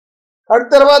అటు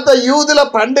తర్వాత యూదుల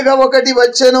పండుగ ఒకటి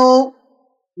వచ్చెను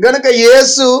గనుక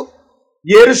యేసు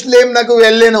యెరూషలేమునకు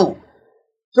వెళ్ళెను.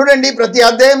 చూడండి, ప్రతి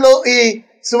అధ్యాయంలో ఈ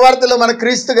సువార్తలో మన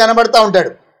క్రీస్తు కనబడతా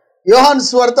ఉంటాడు. యోహాను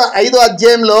సువార్త 5వ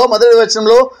అధ్యాయంలో మొదటి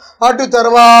వచనంలో అటు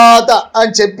తర్వాత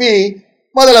అని చెప్పి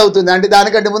మొదలవుతుంది. అంటే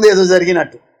దానికంటే ముందు ఏదో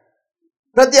జరిగినట్టు.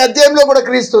 ప్రతి అధ్యాయంలో కూడా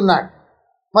క్రీస్తు ఉన్నాడు.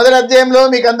 మొదటి అధ్యాయంలో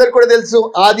మీకు అందరికి కూడా తెలుసు,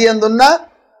 ఆది అందున్న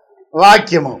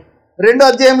వాక్యము. రెండో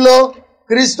అధ్యాయంలో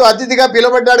క్రీస్తు అతిథిగా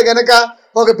పిలువబడ్డాడు కనుక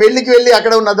ఒక పెళ్లికి వెళ్ళి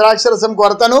అక్కడ ఉన్న ద్రాక్షరసం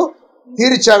కొరతను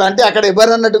తీర్చాడు. అంటే అక్కడ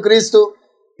ఎవరన్నట్టు క్రీస్తు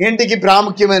ఇంటికి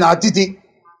ప్రాముఖ్యమైన అతిథి.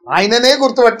 ఆయననే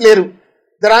గుర్తుపట్టలేరు.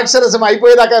 ద్రాక్షరసం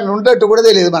అయిపోయేదాకా ఉన్నట్టు కూడా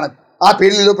తెలియదు మనకు ఆ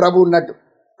పెళ్లిలో ప్రభు ఉన్నట్టు.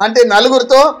 అంటే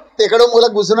నలుగురితో ఎక్కడో మూల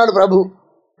కూర్చున్నాడు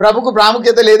ప్రభుకు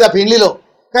ప్రాముఖ్యత లేదు ఆ పెళ్లిలో.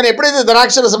 కానీ ఎప్పుడైతే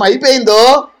ద్రాక్షరసం అయిపోయిందో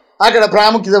అక్కడ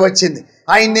ప్రాముఖ్యత వచ్చింది.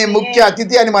 ఆయన్నే ముఖ్య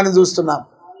అతిథి అని మనం చూస్తున్నాం.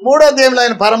 మూడో అధ్యాయంలో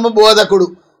ఆయన పరమ బోధకుడు,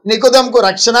 నికోదేముకు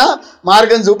రక్షణ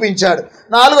మార్గం చూపించాడు.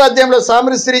 4వ అధ్యాయంలో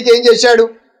సామరి స్త్రీకి ఏం చేశాడు?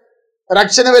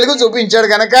 రక్షణ వెలుగు చూపించాడు.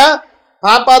 కనుక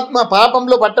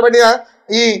పాపంలో పట్టబడిన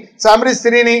ఈ సామరి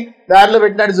స్త్రీని దారిలో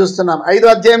పెట్టినట్టు చూస్తున్నాం.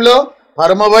 5వ అధ్యాయంలో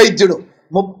పరమ వైద్యుడు,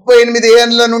 38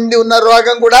 ఏళ్ల నుండి ఉన్న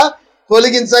రోగం కూడా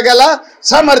తొలగించగల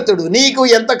సమర్థుడు. నీకు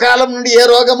ఎంతకాలం నుండి ఏ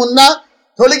రోగం ఉన్నా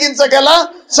తొలగించగల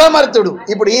సమర్థుడు.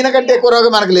 ఇప్పుడు ఈయన కంటే ఎక్కువ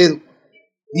రోగం మనకు లేదు.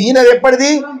 ఈయనది ఎప్పటిది?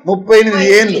 38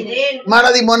 ఏళ్ళు.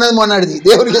 మనది మొన్నటిది.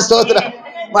 దేవునికి స్తోత్రం.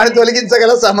 మన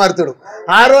తొలగించగల సమర్థుడు.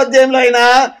 6వ అధ్యాయంలో ఆయన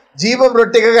జీవం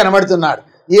రొట్టెగా కనబడుతున్నాడు.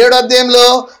 7వ అధ్యాయంలో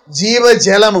జీవ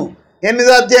జలము.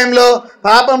 8వ అధ్యాయంలో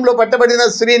పాపంలో పట్టబడిన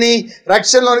స్త్రీని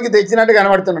రక్షణలోనికి తెచ్చినట్టు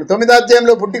కనబడుతున్నాడు. 9వ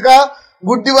అధ్యాయంలో పుట్టిక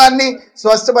గుడ్డివాన్ని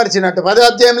స్వస్థపరిచినట్టు. 10వ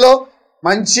అధ్యాయంలో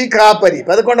మంచి కాపరి.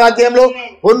 11వ అధ్యాయంలో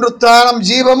పునరుత్థానం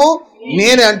జీవము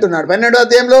నేనే అంటున్నాడు. 12వ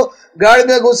అధ్యాయంలో గాడి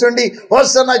మీద కూర్చోండి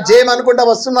వస్తున్నా జయం అనుకుంటా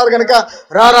వస్తున్నారు కనుక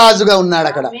రారాజుగా ఉన్నాడు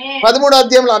అక్కడ. 13వ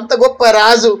అధ్యాయంలో అంత గొప్ప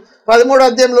రాజు 13వ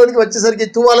అధ్యాయంలోనికి వచ్చేసరికి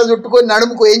తువాల చుట్టుకొని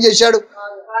నడుముకు ఏం చేశాడు?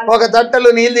 ఒక తట్టలో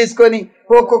నీళ్ళు తీసుకొని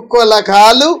ఒక్కొక్కల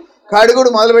కాలు కడుగుడు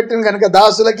మొదలుపెట్టిన కనుక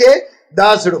దాసులకే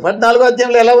దాసుడు. 14వ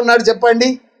అధ్యాయంలో ఎలా ఉన్నాడు చెప్పండి?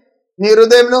 నీ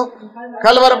హృదయంలో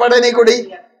కలవరపడనీకుడి,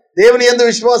 దేవుని యందు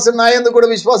విశ్వాసం, నా యందు కూడా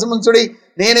విశ్వాసం ఉంచుడి,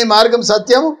 నేనే మార్గం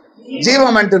సత్యం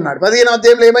జీవం అంటున్నాడు. 15వ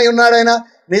అధ్యాయంలో ఏమై ఉన్నాడు ఆయన?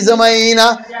 నిజమైన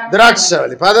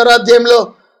ద్రాక్షవల్లి. 16వ అధ్యాయంలో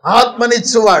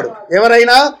ఆత్మనిచ్చువాడు.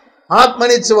 ఎవరైనా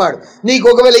ఆత్మనిచ్చువాడు. నీకు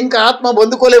ఒకవేళ ఇంకా ఆత్మ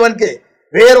పొందుకోలేవనికే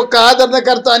వేరొక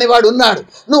ఆదరణకర్త అని వాడు ఉన్నాడు.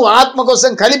 నువ్వు ఆత్మ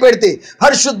కోసం కలిపెడితే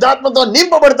పరిశుద్ధాత్మతో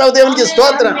నింపబడతావు. దేవునికి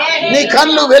స్తోత్రం. నీ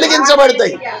కళ్ళు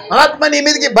వెలిగించబడతాయి. ఆత్మ నీ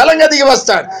మీదకి బలంగా దిగి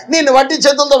వస్తాడు. నిన్ను వట్టి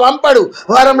చేతులతో పంపడు,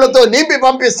 వారములతో నింపి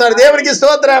పంపిస్తాడు. దేవునికి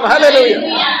స్తోత్రం. హల్లెలూయా.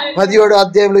 17వ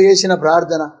అధ్యాయంలో చేసిన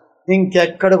ప్రార్థన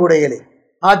ఇంకెక్కడ కూడా వేయలే.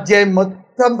 అధ్యాయం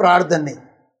మొత్తం ప్రార్థనే.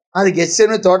 అది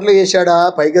గెస్సెను తోటలో చేశాడా,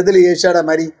 పైగదులు చేశాడా?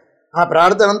 మరి ఆ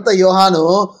ప్రార్థన అంతా యోహాను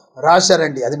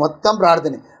రాశారండి. అది మొత్తం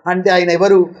ప్రార్థనే. అంటే ఆయన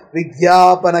ఎవరు?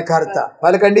 విజ్ఞాపనకర్త.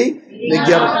 పలకండి,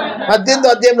 విజ్ఞాపన.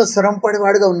 18వ అధ్యాయంలో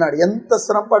శ్రమపడేవాడుగా ఉన్నాడు. ఎంత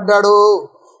శ్రమపడ్డాడో!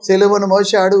 సెలవును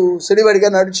మోశాడు, సుడివడిగా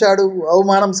నడిచాడు,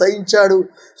 అవమానం సహించాడు.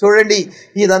 చూడండి,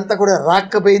 ఇదంతా కూడా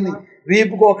రాక్కపోయింది.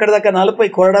 వీపుకు ఒక్కడిదాకా 40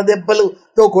 కొరడా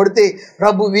దెబ్బలతో కొడితే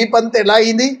ప్రభు వీపంతా ఎలా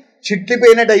అయింది?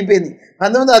 చిట్లిపోయినట్టు అయిపోయింది.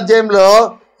 19వ అధ్యాయంలో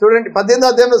చూడండి, 18వ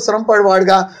అధ్యాయంలో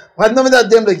శ్రమపడేవాడుగా, 19వ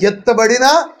అధ్యాయంలో ఎత్తబడిన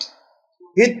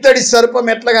ఇత్తడి సర్పం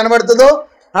ఎట్లా కనబడుతుందో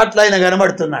అట్లా ఆయన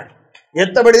కనబడుతున్నాడు.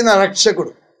 ఎత్తబడిన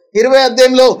రక్షకుడు. 20వ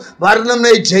అధ్యాయంలో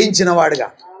వర్ణంలో జయించిన వాడుగా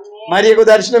మరియకు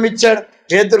దర్శనం ఇచ్చాడు,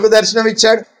 పేతురుకు దర్శనం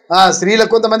ఇచ్చాడు, ఆ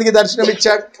స్త్రీలకు కొంతమందికి దర్శనం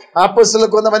ఇచ్చాడు,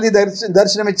 అపొస్తలులకు కొంతమంది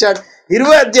దర్శనం ఇచ్చాడు.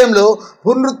 20వ అధ్యాయంలో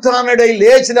పునరుత్థానుడై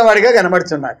లేచిన వాడిగా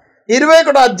కనబడుతున్నాడు.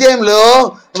 21వ అధ్యాయంలో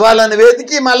వాళ్ళని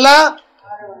వెతికి మళ్ళా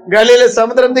గలీల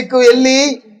సముద్రం దిక్కు వెళ్ళి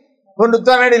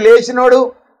పునరుత్థానుడై లేచినోడు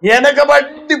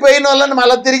వెనకబడిపోయిన వాళ్ళని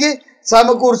మళ్ళీ తిరిగి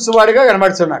సమకూర్చువాడిగా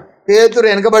కనబడుతున్నాడు. పేతురు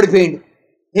వెనకబడిపోయిండు.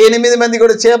 8 మంది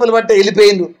కూడా చేపలు పట్టి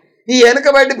వెళ్ళిపోయిండు. ఈ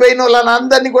వెనకబడిపోయిన వాళ్ళని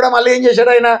అందరినీ కూడా మళ్ళీ ఏం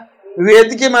చేశాడు? ఆయన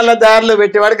వెతికి మళ్ళీ దారిలో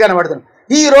పెట్టేవాడు కనబడుతున్నాడు.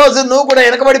 ఈ రోజు నువ్వు కూడా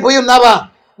వెనకబడిపోయి ఉన్నావా?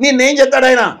 నిన్నేం చెప్తాడు?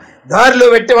 ఆయన దారిలో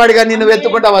పెట్టేవాడిగా నిన్ను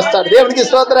వెతుకుంటా వస్తాడు. దేవునికి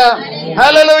స్తోత్రం.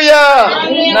 హల్లెలూయా.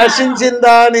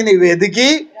 నశించిందా నిన్ను వెతికి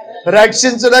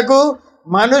రక్షించుటకు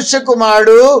మనుష్య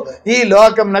కుమారుడు ఈ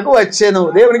లోకంనకు వచ్చాను.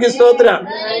 దేవునికి స్తోత్రం.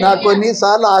 నాకు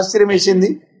కొన్నిసార్లు ఆశ్చర్యం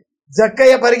వేసింది.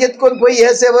 జక్కయ్య పరిగెత్తుకొని పోయి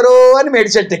ఏసేవరో అని మేడి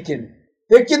చెట్టు ఎక్కింది.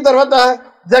 ఎక్కిన తర్వాత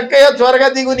జక్కయ్య త్వరగా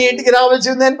దిగు, నీ ఇంటికి రావాల్సి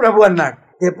ఉంది అని ప్రభు అన్నాడు.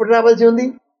 ఎప్పుడు రావాల్సి ఉంది?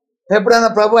 ఎప్పుడన్నా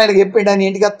ప్రభు ఆయనకి చెప్పిండు ఆయన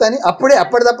ఇంటికి వస్తా అని?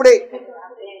 అప్పటిదప్పుడే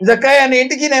జక్కయ్య నీ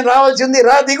ఇంటికి నేను రావాల్సి ఉంది,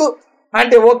 రా దిగు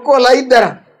అంటే ఒక్కోలా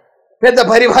ఇద్దరా? పెద్ద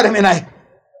పరివారమే నాయ.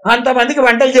 అంతమందికి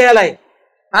వంటలు చేయాలి,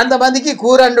 అంతమందికి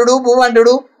కూరండు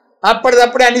భూవండు,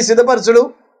 అప్పటిదప్పుడే అన్ని సిద్ధపరచుడు.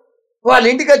 వాళ్ళ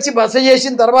ఇంటికి వచ్చి బస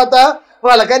చేసిన తర్వాత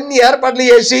వాళ్ళకన్నీ ఏర్పాట్లు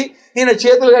చేసి నేను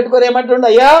చేతులు కట్టుకొని ఏమంటుండ,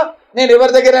 అయ్యా నేను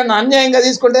ఎవరి దగ్గర అన్యాయంగా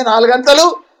తీసుకుంటే 4 గంటలు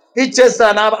ఇచ్చేస్తా,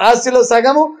 నా ఆస్తిలో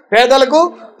సగము పేదలకు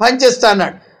పనిచేస్తా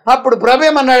అన్నాడు. అప్పుడు ప్రభు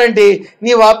ఏమన్నాడంటే,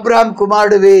 నీవు అబ్రాహాం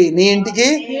కుమారుడివి, నీ ఇంటికి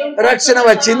రక్షణ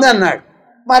వచ్చింది అన్నాడు.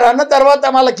 మరి అన్న తర్వాత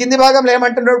మళ్ళీ కింది భాగంలో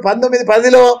ఏమంటున్నాడు?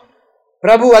 19:10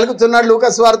 ప్రభు వలుకుతున్నాడు లూకా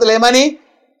సువార్తలో ఏమని?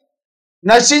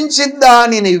 నశించిన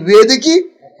దానిని వెదికి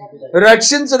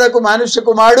రక్షించుటకు మనుష్య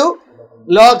కుమారుడు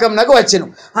లోకంనకు వచ్చెను.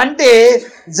 అంటే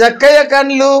జక్కయ్య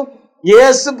కన్నులు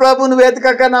యేసు ప్రభును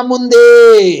వెతకకన్నా ముందే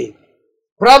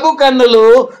ప్రభు కన్నులు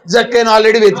జక్కయ్యను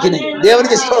ఆల్రెడీ వెతికినాయి.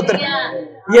 దేవునికి స్తోత్రం.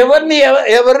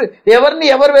 ఎవరిని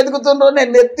ఎవరు వెతుకుతుండ్రో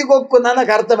నేను నెత్తికొక్కున్నా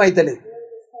నాకు అర్థమైతలేదు.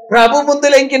 ప్రభు ముందు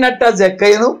లెంకినట్ట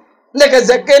జక్కయ్యను, లేక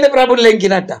జక్కయ్యని ప్రభుని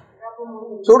లెంకినట్ట?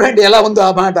 చూడండి ఎలా ఉందో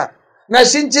ఆ మాట.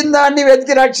 నశించిన దాన్ని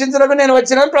వెతికి రక్షించడానికి నేను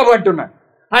వచ్చినాను ప్రభు అంటున్నాడు.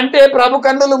 అంటే ప్రభు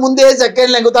కన్నులు ముందే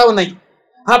జక్కయ్యను లెంగుతా ఉన్నాయి.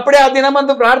 అప్పుడే ఆ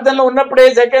దినమందు ప్రార్థనలో ఉన్నప్పుడే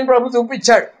జక్కయ్యను ప్రభు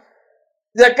చూపించాడు.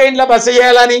 జక్కయ్య ఇంట్లో బస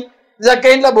చేయాలని,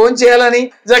 జక్కయ్య ఇంట్లో భోజనం చేయాలని,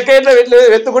 జక్కయ్య ఇంట్లో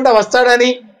వెతుకుంటా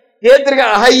వస్తాడని. తిరిగా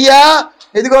అయ్యా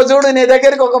ఇదిగో చూడు, నీ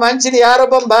దగ్గరికి ఒక మంచిని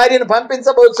ఆరోపం భార్యను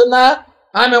పంపించబోతున్నా,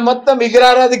 ఆమె మొత్తం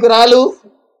విగ్రహారాధికురాలు,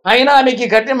 అయినా ఆమెకి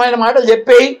కఠినమైన మాటలు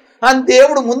చెప్పేయి అని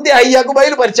దేవుడు ముందే అయ్యాకు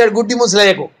బయలుపరిచాడు. గుడ్డి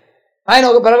ముసలయ్యకు. ఆయన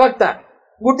ఒక ప్రవక్త,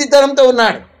 గుడ్డితనంతో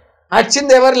ఉన్నాడు.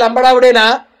 వచ్చింది ఎవరు? లంబడావుడేనా?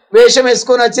 వేషం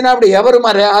వేసుకొని వచ్చినప్పుడు ఎవరు?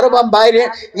 మరి ఆరోపం భార్య,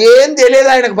 ఏం తెలియదు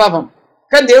ఆయనకు పాపం.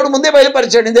 కానీ దేవుడు ముందే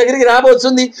బయలుపరిచాడు, నీ దగ్గరికి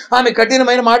రాబోతుంది, ఆమె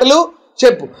కఠినమైన మాటలు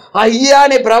చెప్పు. అయ్యా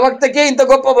అనే ప్రవక్తకే ఇంత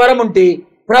గొప్ప వరం ఉంటే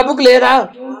ప్రభుకు లేదా?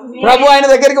 ప్రభు ఆయన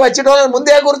దగ్గరికి వచ్చేటోళ్ళని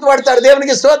ముందే గుర్తుపడతాడు.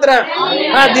 దేవునికి స్తోత్రం.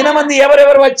 ఆ దినమంది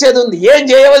ఎవరెవరు వచ్చేది ఉంది, ఏం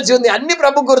చేయవలసి ఉంది, అన్ని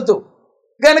ప్రభు గుర్తు.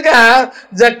 కనుక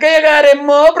జక్కయ్య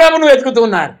గారేమో ప్రభును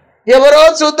వెతుకుతున్నారు. ఎవరో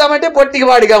చూద్దామంటే పొట్టికి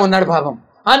వాడిగా ఉన్నాడు పాపం.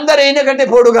 అందరు ఈయన కంటే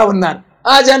పొడుగా ఉన్నారు,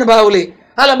 ఆ జనబావులే.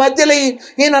 అలా మధ్యలో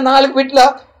ఈయన 4 ఫీట్ల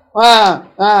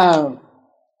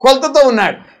కొలతతో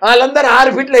ఉన్నాడు, వాళ్ళందరూ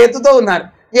 6 ఫీట్ల ఎత్తుతో ఉన్నారు.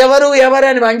 ఎవరు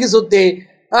అని వంగి చూస్తే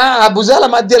ఆ భుజాల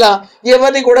మధ్యలో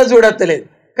ఎవరిని కూడా చూడత్తలేదు.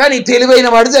 కానీ తెలివైన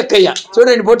వాడు జక్కయ్య.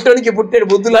 చూడండి, పొట్టోనికి పుట్టాడు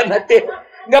బుద్ధులు అన్నట్టే.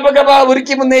 గబగబా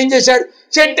ఉరికి ముందు ఏం చేశాడు?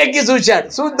 చెట్టెక్కి చూశాడు,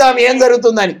 చూద్దాం ఏం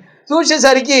జరుగుతుందని.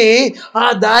 చూసేసరికి ఆ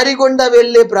దారి గుండా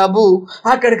వెళ్ళే ప్రభు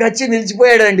అక్కడికి వచ్చి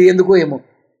నిలిచిపోయాడండి. ఎందుకో ఏమో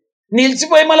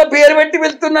నిలిచిపోయి మళ్ళీ పేరు పెట్టి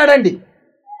వెళ్తున్నాడండి.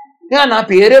 నా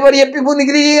పేరెవరు చెప్పి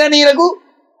మునిగిరి అని ఈయనకు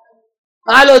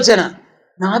ఆలోచన.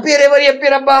 నా పేరెవరు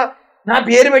చెప్పిరబ్బా? నా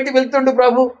పేరు పెట్టి వెళ్తుండు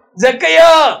ప్రభు. జక్కయ్య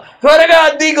త్వరగా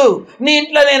దిగు, నీ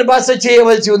ఇంట్లో నేను బస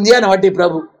చేయవలసి ఉంది అని వాటి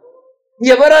ప్రభు.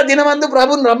 ఎవరా దినమందు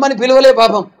ప్రభుని రమ్మని పిలువలే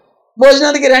పాపం.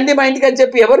 భోజనానికి రండి మా ఇంటికి అని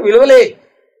చెప్పి ఎవరు పిలువలే.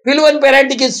 పిలువని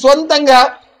పేరంటికి సొంతంగా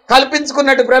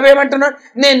కల్పించుకున్నట్టు ప్రభు ఏమంటున్నాడు?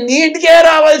 నేను నీ ఇంటికే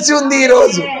రావాల్సి ఉంది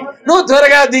ఈరోజు, నువ్వు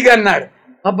త్వరగా దిగు అన్నాడు.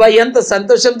 అబ్బాయి ఎంత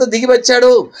సంతోషంతో దిగి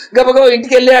వచ్చాడు. గబగబ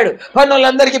ఇంటికి వెళ్ళాడు,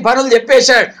 పనులందరికీ పనులు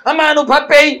చెప్పేశాడు. అమ్మా నువ్వు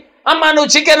పప్పేయి, అమ్మా నువ్వు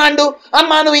చికెన్ అండు,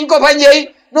 అమ్మా నువ్వు ఇంకో పని చేయి,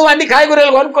 నువ్వు అన్ని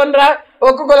కాయగూరలు కొనుక్కొనిరా,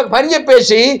 ఒక్కొక్కరికి పని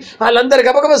చెప్పేసి వాళ్ళందరూ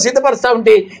గబగబ సిద్ధపరుస్తూ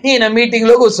ఉంటే ఈయన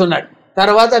మీటింగ్లో కూర్చున్నాడు.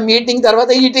 తర్వాత మీటింగ్,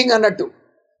 తర్వాత ఈటింగ్ అన్నట్టు.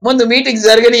 ముందు మీటింగ్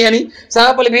జరగని అని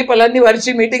చేపలు బీపలన్నీ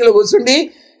వరిచి మీటింగ్లో కూర్చుండి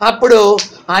అప్పుడు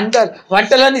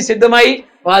వంటలన్నీ సిద్ధమై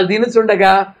వాళ్ళు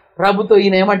తినుచుండగా ప్రభుతో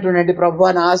ఈయన ఏమంటుండంటే, ప్రభు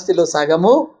నా ఆస్తిలో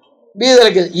సగము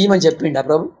బీదలకి ఈమని చెప్పిండా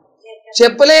ప్రభు?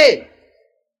 చెప్పలే.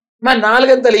 మరి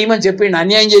 4 అంతలు ఈమని చెప్పిండు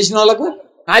అన్యాయం చేసిన వాళ్ళకు,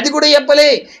 అది కూడా చెప్పలే.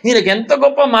 ఈయనకి ఎంత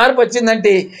గొప్ప మార్పు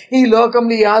వచ్చిందంటే, ఈ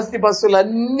లోకంలో ఈ ఆస్తి పస్తులు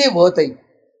అన్నీ పోతాయి,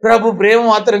 ప్రభు ప్రేమ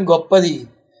మాత్రం గొప్పది.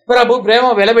 ప్రభు ప్రేమ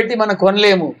వెలబెట్టి మనం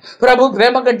కొనలేము. ప్రభు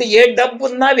ప్రేమ కంటే ఏ డబ్బు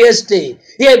ఉన్నా వేస్టే,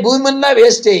 ఏ భూమి ఉన్నా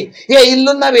వేస్టే, ఏ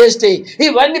ఇల్లున్నా వేస్టే.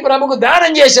 ఇవన్నీ ప్రభుకు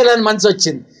దానం చేసేయాలని మనసు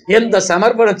వచ్చింది. ఎంత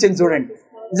సమర్పణ వచ్చింది చూడండి.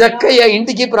 జక్కయ్య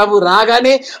ఇంటికి ప్రభు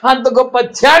రాగానే అంత గొప్ప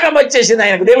త్యాగం వచ్చేసింది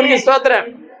ఆయనకు. దేవునికి స్తోత్రం.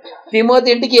 తిమోతి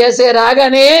ఇంటికి ఏసే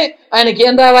రాగానే ఆయనకి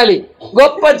ఏం రావాలి?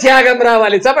 గొప్ప త్యాగం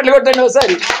రావాలి. చప్పట్లు కొట్టండి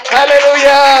ఒకసారి.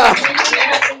 హల్లెలూయా.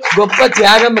 గొప్ప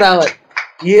త్యాగం రావాలి.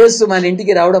 యేసు మన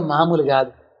ఇంటికి రావడం మామూలు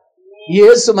కాదు.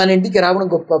 యేసు మన ఇంటికి రావడం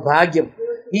గొప్ప భాగ్యం.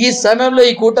 ఈ సమయంలో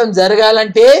ఈ కూటమి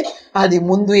జరగాలంటే అది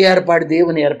ముందు ఏర్పాటు,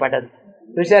 దేవుని ఏర్పాటు. అది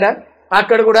చూసారా,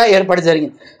 అక్కడ కూడా ఏర్పాటు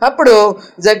జరిగింది. అప్పుడు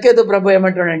జక్కయ్యతో ప్రభు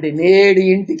ఏమంటాడంటే, నేడి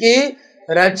ఇంటికి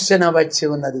రక్షణ వచ్చి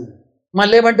ఉన్నది.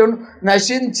 మళ్ళీ ఏమంటాడు?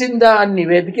 నశించిన దాన్ని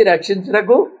వెతికి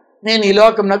రక్షించుటకు నేను ఈ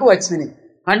లోకంలోకి వచ్చింది.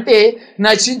 అంటే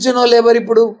నశించిన వాళ్ళు ఎవరు?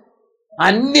 ఇప్పుడు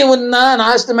అన్నీ ఉన్నా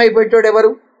నాశనం అయిపోయేటోడు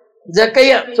ఎవరు?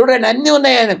 జక్కయ్య. చూడండి, అన్నీ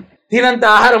ఉన్నాయి ఆయన. తినంత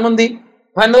ఆహారం ఉంది,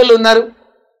 పనులు ఉన్నారు,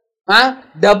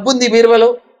 డబ్బుంది, బీరువలో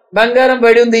బంగారం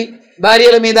పడి ఉంది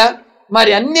భార్యల మీద.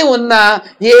 మరి అన్నీ ఉన్నా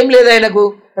ఏం లేదు ఆయనకు?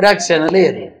 రక్షణ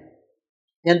లేదు.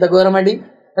 ఎంత ఘోరం అండి.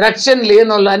 రక్షణ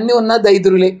లేని వాళ్ళు అన్నీ ఉన్నా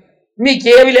దైదురులే.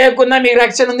 మీకేమి లేకున్నా మీకు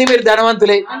రక్షణ ఉంది, మీరు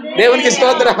ధనవంతులే. దేవునికి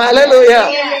స్తోత్రం. హల్లెలూయా,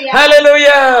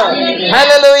 హల్లెలూయా,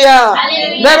 హల్లెలూయా.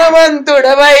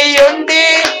 ధనవంతుడవై ఉండి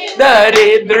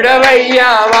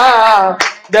దరిద్రుడవయ్యావా,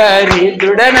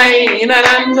 దరిద్రుడనైన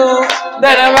నన్ను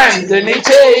ధనవంతుని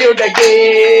చేయుటకే.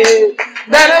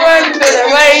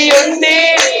 ధనవంతుడవై ఉండి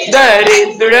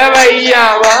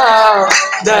దరిద్రుడవయ్యావా.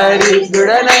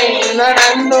 దరిద్రుడనైన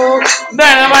నన్ను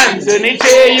ధనవంతుని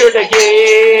చేయుటకే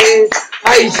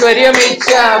ఐశ్వర్యం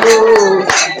ఇచ్చావు,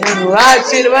 నువ్వు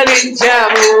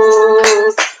ఆశీర్వదించావు.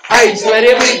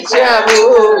 ఐశ్వర్యం ఇచ్చావు,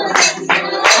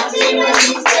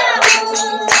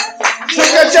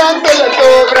 సుఖశాంతులతో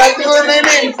బ్రతుకుని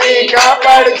నింపి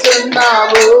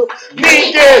కాపాడుతున్నావు.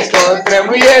 నీకే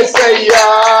స్తోత్రము యేసయ్యా.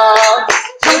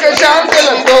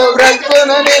 సుఖశాంతులతో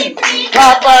బ్రతుకుని నింపి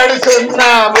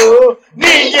కాపాడుతున్నావు.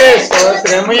 నీకే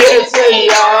స్తోత్రము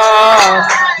యేసయ్యా.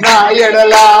 నా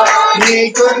ఎడల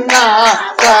నీకున్న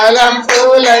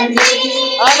తలంపులన్నీ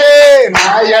అవే, నా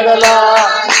ఎడల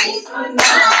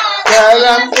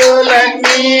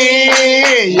తలంపులన్నీ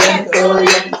ఎంతో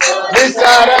ఎంతో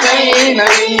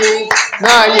విస్తారమైనవి.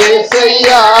 నా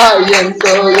యేసయ్యా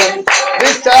ఎంతో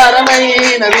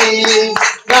విస్తారమైనవి.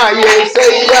 నా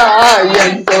యేసయ్యా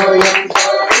ఎంతో.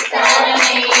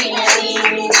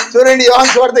 చూడండి,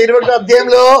 యోహాను సువార్త 21వ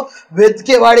అధ్యాయంలో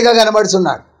వెతికేవాడిగా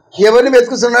కనబడుతున్నాడు. ఎవరిని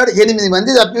వెతుకుతున్నాడు? 8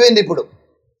 మంది తప్పిపోయింది. ఇప్పుడు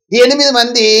ఈ 8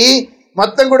 మంది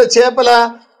మొత్తం కూడా చేపల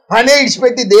పనే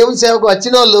ఇడిచిపెట్టి దేవుని సేవకు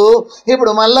వచ్చిన వాళ్ళు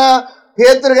ఇప్పుడు మళ్ళా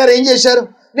పేతురు గారు ఏం చేశారు?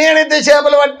 నేనైతే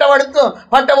చేపలు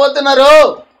పట్టబోతున్నారు,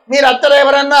 మీరు అత్తరా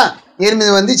ఎవరన్నా? 8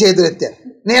 మంది చేతులు ఎత్తారు.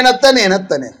 నేనత్తా.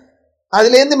 అది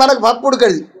లేనిది మనకు పప్పు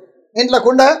ఉడకది, ఇంట్లో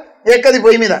కుండ ఎక్కది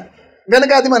పొయ్యి మీద,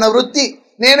 కనుక అది మన వృత్తి.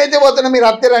 నేనైతే పోతున్నా, మీరు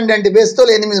అత్తరండి అంటే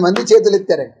బెస్తోలు 8 మంది చేతులు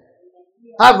ఎత్తారండి.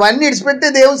 అవన్నీ ఇడిచిపెట్టి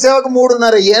దేవుని సేవకు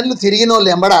 3.5 ఏళ్ళు తిరిగిన వాళ్ళు,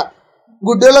 ఎంబడ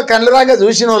గుడ్డోళ్ళ కళ్ళు రాగా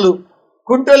చూసిన వాళ్ళు,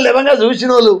 కుంటోళ్ళు లెవంగా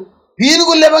చూసిన వాళ్ళు,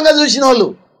 పీనుగులు లెవంగా చూసిన వాళ్ళు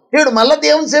ఇప్పుడు మళ్ళీ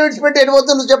దేవుని సేవ విడిచిపెట్టి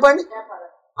ఎడిపోతున్నారు చెప్పండి.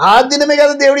 ఆ దినమే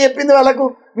కదా దేవుడు చెప్పింది వాళ్ళకు,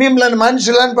 మిమ్మల్ని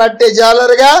మనుషులను పట్టే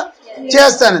జాలరుగా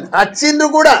చేస్తానని. వచ్చిండ్రు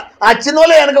కూడా, వచ్చిన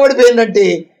వాళ్ళు వెనకబడిపోయిందంటే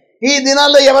ఈ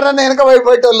దినాల్లో ఎవరన్నా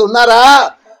వెనకబడిపోయే వాళ్ళు ఉన్నారా?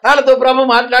 వాళ్ళతో ప్రభు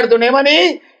మాట్లాడుతుండేమని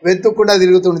వెతుక్కుండా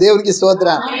తిరుగుతుండు. దేవునికి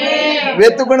స్తోత్రం.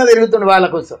 వెతుక్కుండా తిరుగుతుండు వాళ్ళ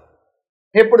కోసం.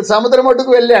 ఇప్పుడు సముద్రం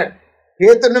ఒడ్డుకు వెళ్ళాడు,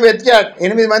 పేతురుని వెతికాడు,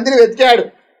 8 మందిని వెతికాడు.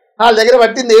 వాళ్ళ దగ్గర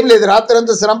పట్టింది ఏం లేదు.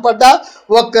 రాత్రంతా శ్రమ పడ్డా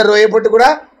ఒక్క రొయ్య పొట్టు కూడా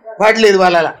పడలేదు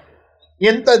వాళ్ళ.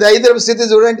 ఎంత దరిద్రపు స్థితి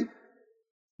చూడండి.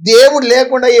 దేవుడు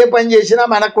లేకుండా ఏ పని చేసినా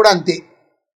మనకు కూడా అంతే.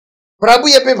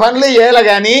 ప్రభు చెప్పే పనులు చేయాలి,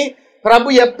 కానీ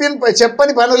ప్రభు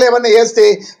చెప్పని పనులు ఏమన్నా చేస్తే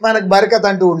మనకు బరకత్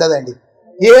అంటూ ఉండదండి.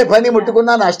 ఏ పని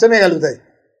ముట్టుకున్నా నష్టమే కలుగుతుంది.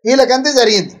 వీళ్ళకంతే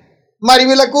జరిగింది. మరి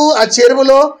వీళ్ళకు ఆ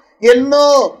చెరువులో ఎన్నో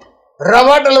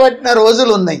రవాటలు పట్టిన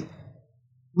రోజులు ఉన్నాయి,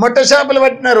 మొట్ట చేపలు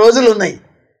పట్టిన రోజులు ఉన్నాయి,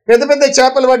 పెద్ద పెద్ద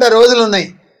చేపలు పడ్డ రోజులు ఉన్నాయి.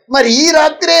 మరి ఈ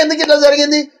రాత్రే ఎందుకు ఇట్లా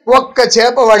జరిగింది? ఒక్క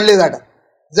చేప పడలేదట.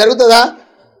 జరుగుతుందా?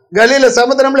 గలీల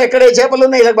సముద్రంలో ఎక్కడే చేపలు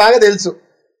ఉన్నాయి ఇలా బాగా తెలుసు.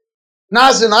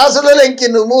 నాసులలో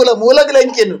ఎంకిండ్రు, మూలకులు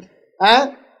ఎంకిండ్రు,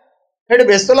 అటు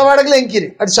బెస్తుల వాడకులు ఎంకిరి,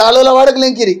 అటు షాలోల వాడకులు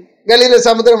ఎంకిరి గలీల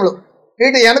సముద్రంలో.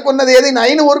 ఇటు వెనకున్నది ఏది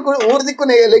నైన్ ఊరు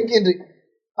దిక్కుని లెంకిండ్రి,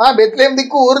 బెత్లేం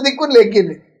దిక్కు ఊరు దిక్కుని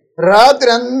లెంకిండ్రి. రాత్రి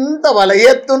అంతా వాళ్ళ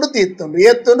ఎత్తుండు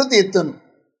తీస్తుండు,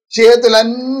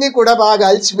 చేతులన్నీ కూడా బాగా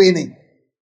అలసిపోయినాయి.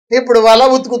 ఇప్పుడు వల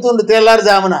ఉతుకుతుండు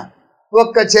తెల్లారుజామున.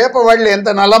 ఒక్క చేప వడ్లు ఎంత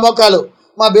నల్ల మొక్కలు.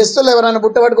 మా బెస్తులు ఎవరైనా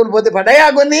బుట్ట పట్టుకొని పోతే పడయా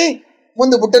కొన్ని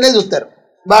ముందు బుట్టనే చూస్తారు.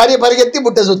 భార్య పరిగెత్తి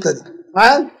బుట్ట చూస్తుంది,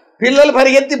 పిల్లలు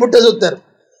పరిగెత్తి బుట్ట చూస్తారు.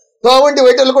 తోవంటి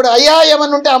వెట్టలు కూడా అయ్యా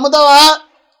ఏమన్నా ఉంటే అమ్ముతావా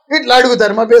ఇట్లా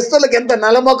అడుగుతారు. మా బెస్తులకు ఎంత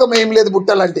నల్లమొఖం ఏం లేదు,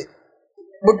 బుట్టలంటే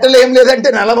బుట్టలు ఏం లేదంటే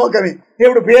నల్లమొఖమే.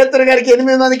 ఇప్పుడు పేతురు గారికి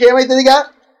 8 మందికి ఏమవుతుందిగా?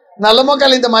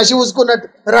 నల్లమొక్కలు ఇంత మసి పూసుకున్నట్టు.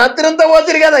 రాత్రంతా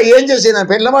పోతుంది కదా, ఏం చేసిందని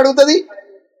పెళ్ళం అడుగుతుంది.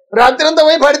 రాత్రంతా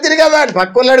పోయి పడితే కదా అని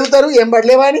పక్క వాళ్ళు అడుగుతారు, ఏం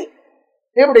పడలేవా అని.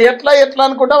 ఇప్పుడు ఎట్లా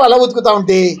అనుకుంటా వల ఉతుకుతా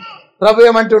ఉంటే ప్రభు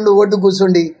ఏమంటుండు? ఒడ్డు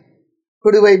కూర్చుండి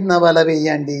కుడివైపున వల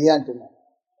వేయండి అంటున్నాడు.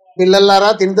 పిల్లలారా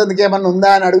తినేందుకు ఏమన్నా ఉందా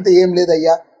అని అడిగితే ఏం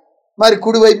లేదయ్యా. మరి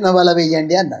కుడివైపున వల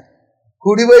వేయండి అన్నారు.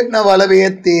 కుడివైపున వల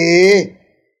వేస్తే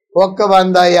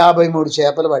 153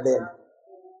 చేపలు పడ్డాయండి.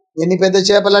 ఎన్ని పెద్ద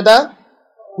చేపలట?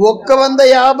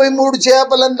 153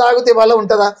 చేపలను తాగితే వల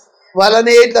ఉంటుందా?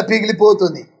 వలనే ఇట్లా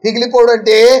పిగిలిపోతుంది. పిగిలిపోవడం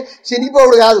అంటే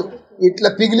చినిగిపోవుడు కాదు, ఇట్లా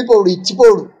పిగిలిపోవుడు,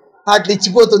 ఇచ్చిపోవుడు, అట్లా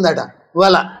ఇచ్చిపోతుందట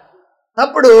వల.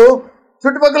 అప్పుడు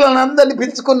చుట్టుపక్కల అందరినీ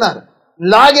పిలుచుకున్నారు,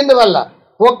 లాగిండి వల్ల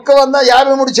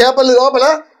 153 చేపలు లోపల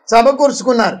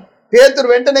సమకూర్చుకున్నారు. పేతురు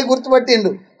వెంటనే గుర్తుపట్టిండు,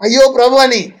 అయ్యో ప్రభు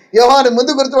అని. యోహాను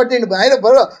ముందు గుర్తుపట్టిండు,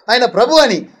 ఆయన ప్రభు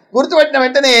అని. గుర్తుపట్టిన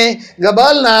వెంటనే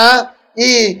గబాల్న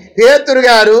ఈ పేతురు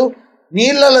గారు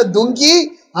నీళ్ళలో దుంకి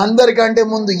అందరికంటే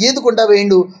ముందు ఈదుకుంటా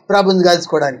వేయండు ప్రభుని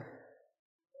కలుసుకోవడానికి.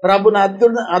 ప్రభుని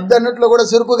అద్దన్నట్లో కూడా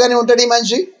సురుకుగానే ఉంటాడు ఈ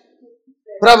మనిషి.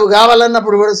 ప్రభు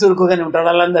కావాలన్నప్పుడు కూడా సురుకుగానే ఉంటాడు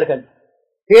వాళ్ళందరికంటే.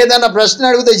 ఏదన్నా ప్రశ్న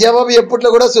అడిగితే జవాబు ఎప్పట్లో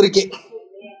కూడా సురికే.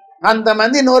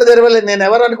 అంతమంది నోరు తెరవలేరు. నేను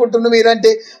ఎవరు అనుకుంటున్నా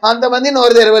మీరంటే అంతమంది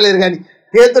నోరు తెరవలేరు. కానీ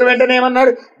పేతురు వెంటనే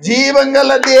ఏమన్నాడు?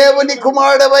 జీవంగల దేవుని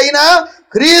కుమారుడవైన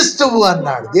క్రీస్తువు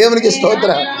అన్నాడు. దేవునికి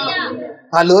స్తోత్రం.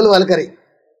 ఆ లోలు వలకరి.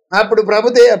 అప్పుడు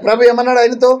ప్రభు ఏమన్నాడు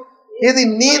ఆయనతో, ఇది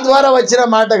నీ ద్వారా వచ్చిన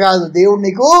మాట కాదు, దేవుడు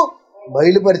నీకు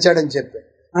బయలుపరిచాడని చెప్పాడు.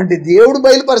 అంటే దేవుడు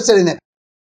బయలుపరిచాడు నాకు.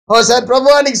 ఓసారి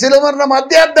ప్రభు నీకు శిలువ మరణం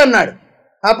అత్యర్థం అన్నాడు.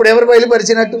 అప్పుడు ఎవరు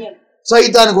బయలుపరిచినట్టు?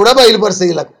 సైతాను కూడా బయలుపరుస్తాయి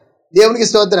వీళ్ళకు. దేవునికి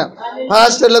స్తోత్రం.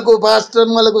 పాస్టర్లకు,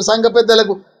 పాస్టర్లకు, సంఘ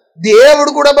పెద్దలకు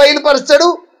దేవుడు కూడా బయలుపరుస్తాడు,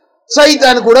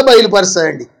 సైతాను కూడా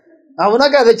బయలుపరుస్తాడండి. అవునా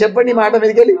కదా? చెప్పండి మాట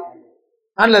మీదకెళ్ళి.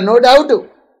 అందులో నో డౌట్.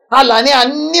 వాళ్ళు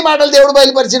అన్ని మాటలు దేవుడు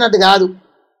బయలుపరిచినట్టు కాదు.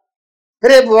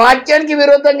 రేపు వాక్యానికి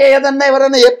విరోధంగా ఏదన్నా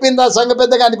ఎవరైనా చెప్పిందా, సంఘ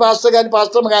పెద్ద కానీ, పాస్టర్ కానీ,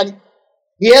 పాస్టర్ కానీ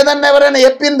ఏదన్నా ఎవరైనా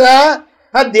చెప్పిందా,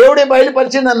 ఆ దేవుడే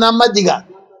బయలుపరిచిందని నమ్మద్దిగా.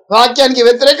 వాక్యానికి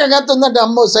వ్యతిరేకంగా ఉందంటే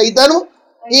అమ్మో సైతాను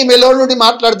ఈ మెలో నుండి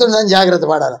మాట్లాడుతుందని జాగ్రత్త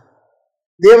పడాలి.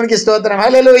 దేవునికి స్తోత్రం.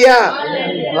 హల్లెలూయా.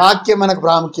 వాక్యం మనకు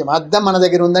ప్రాముఖ్యం. అద్దం మన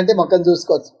దగ్గర ఉందంటే మొక్కను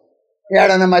చూసుకోవచ్చు.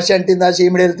 ఏడన్నా మసి అంటిందా,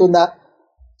 చీమిడి వెళ్తుందా,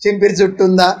 చింపిరి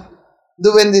చుట్టుందా,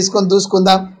 దువ్వెని తీసుకొని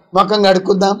దూసుకుందాం, మొక్కం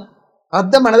కడుక్కుందాం.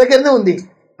 అద్దం మన దగ్గరనే ఉంది,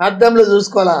 అద్దంలో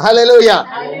చూసుకోవాలా. హల్లెలూయా.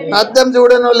 అద్దం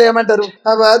చూడని వాళ్ళు ఏమంటారు,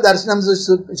 అబ్బా దర్శనం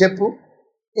చూసి చెప్పు,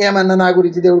 ఏమన్నా నా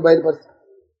గురించి దేవుడు బయలుపరుస్తాడు.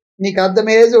 నీకు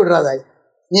అద్దమే చూడరాదా?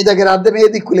 నీ దగ్గర అద్దమే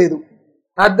దిక్కు లేదు.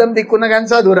 అద్దం దిక్కున్నా కానీ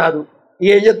చదువు రాదు.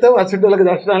 ఏం చెప్తావు? అసంటోళ్ళకి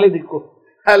దర్శనాలే దిక్కు.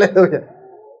 హల్లెలూయా.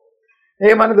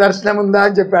 ఏమన్నా దర్శనం ఉందా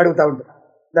అని చెప్పి అడుగుతూ ఉంటాం.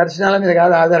 దర్శనాల మీద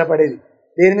కాదు ఆధారపడేది.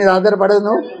 దేని మీద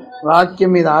ఆధారపడదు?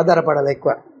 వాక్యం మీద ఆధారపడాలి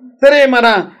ఎక్కువ. సరే, మన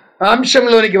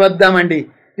అంశంలోనికి వద్దామండి.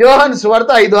 యోహాను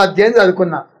సువార్త 5వ అధ్యాయం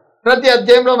చదువుకున్నాం. ప్రతి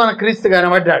అధ్యాయంలో మన క్రీస్తు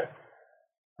కనబడ్డాడు.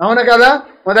 అవును కదా?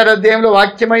 మొదటి అధ్యాయంలో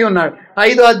వాక్యమై ఉన్నాడు.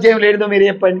 5వ అధ్యాయంలో ఏదో మీరు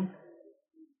చెప్పండి.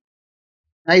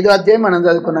 5వ అధ్యాయం మనం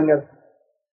చదువుకున్నాం కదా.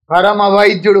 పరమ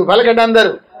వైద్యుడు, పలకండి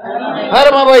అందరూ.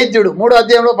 పరమ వైద్యుడు. 3వ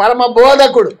అధ్యాయంలో పరమ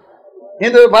బోధకుడు,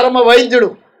 ఎందుకు పరమ వైద్యుడు.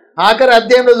 ఆఖరి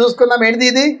అధ్యాయంలో చూసుకున్నాం ఏంటి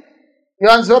ఇది?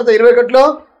 యోహాను సువార్త 21లో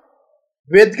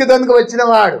వెతికితందుకు వచ్చిన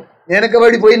వాడు,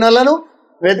 వెనకబడిపోయిన వాళ్ళను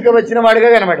వెతకవచ్చిన వాడిగా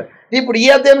కనబడ్డాడు. ఇప్పుడు ఈ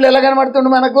అధ్యాయంలో ఎలా కనబడుతుండు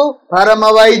మనకు? పరమ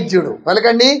వైద్యుడు.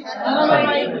 పలకండి.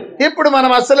 ఇప్పుడు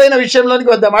మనం అసలైన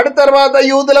విషయంలోనికి వద్దాం. అటు తర్వాత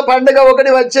యూదుల పండుగ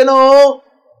ఒకటి వచ్చెను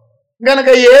గనక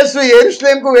యేసు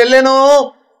యెరూషలేముకు వెళ్ళెను.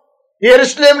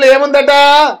 యెరూషలేములో ఏముందట?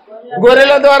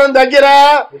 గొర్రెల ద్వారం దగ్గర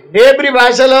హెబ్రీ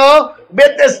భాషలో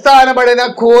బెతెస్దా అనబడిన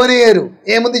కోనేరు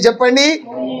ఏముంది చెప్పండి?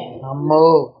 అమ్మో,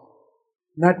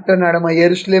 నట్ట నడమ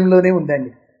యెరూషలేములోనే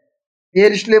ఉందండి.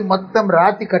 యెరూషలేము మొత్తం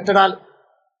రాతి కట్టడాలు.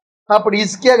 అప్పుడు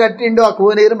ఇసుకే కట్టిండో ఆ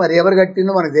కోనేరు, మరి ఎవరు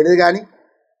కట్టిండో మనకు తెలియదు. కానీ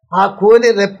ఆ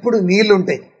కోనేరు ఎప్పుడు నీళ్లు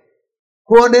ఉంటాయి.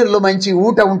 కోనేరులో మంచి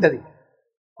ఊట ఉంటుంది.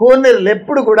 కోనేరులు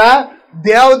ఎప్పుడు కూడా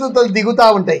దేవదూతలు దిగుతూ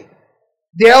ఉంటాయి.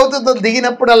 దేవదూతలు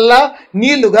దిగినప్పుడల్లా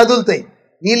నీళ్లు కదులుతాయి.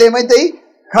 నీళ్ళు ఏమవుతాయి?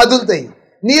 కదులుతాయి.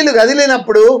 నీళ్లు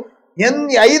కదిలినప్పుడు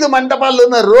 5 మంటపాల్లో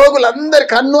ఉన్న రోగులందరి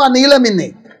కన్ను ఆ నీళ్ళ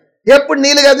మిన్నాయి. ఎప్పుడు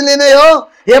నీళ్ళు కదిలినాయో,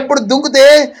 ఎప్పుడు దుంకుతే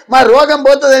మా రోగం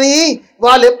పోతుందని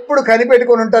వాళ్ళు ఎప్పుడు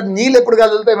కనిపెట్టుకొని ఉంటారు. నీళ్ళు ఎప్పుడు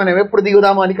కదులుతాయి, మనం ఎప్పుడు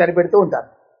దిగుదామో అని కనిపెడుతూ ఉంటారు.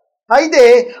 అయితే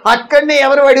అక్కడనే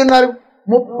ఎవరు పడి ఉన్నారు?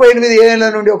 38 ఏళ్ళ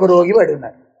నుండి ఒక రోగి పడి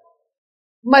ఉన్నారు.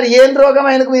 మరి ఏం రోగం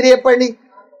ఆయనకు మీరు చెప్పండి?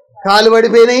 కాలు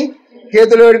పడిపోయినాయి,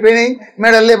 చేతులు పడిపోయినాయి,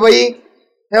 మెడల్లే పోయి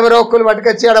ఎవరో ఒక్కరు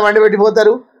పట్టుకొచ్చి ఆడ వండి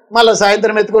పెట్టిపోతారు. మళ్ళీ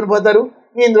సాయంత్రం ఎత్తుకొని పోతారు.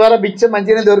 ఈయన ద్వారా బిచ్చ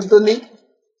మంచిగానే దొరుకుతుంది,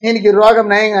 ఈయనకి రోగం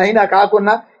నయం అయినా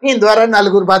కాకున్నా ఈయన ద్వారా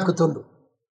 4 బతుకుతుండ్రు.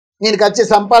 ఈయనకి వచ్చే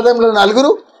సంపాదనలో 4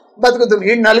 బతుకుతుండ్రు.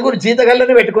 ఈ 4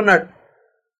 జీతగాళ్ళని పెట్టుకున్నాడు.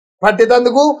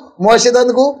 పట్టేటందుకు,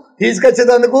 మోసేటందుకు,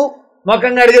 తీసుకొచ్చేటందుకు,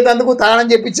 ముఖం కడిగేటందుకు, తాళం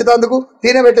చెప్పించేటందుకు,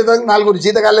 తినబెట్టేందుకు 4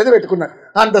 జీతగాళ్ళని పెట్టుకున్నాడు.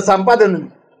 అంత సంపాదన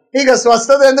ఉంది. ఇక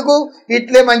స్వస్థత ఎందుకు?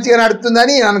 ఇట్లే మంచిగా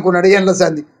నడుతుందని అనుకున్నాడు. ఏండ్ల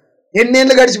సంది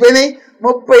ఎన్నేళ్ళు గడిచిపోయినాయి?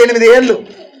 38 ఏళ్ళు.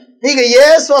 ఇక ఏ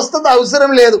స్వస్థత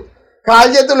అవసరం లేదు. కాలు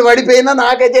చేతులు పడిపోయినా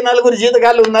నాకైతే 4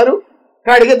 జీతగాళ్ళు ఉన్నారు,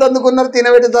 కడిగేటందుకున్నారు,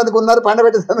 తినబెట్టేటందుకున్నారు,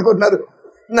 పండబెట్టేటందుకున్నారు.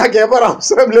 నాకెవరు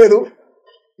అవసరం లేదు,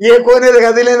 ఏ కోనేరు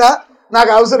కదిలేదా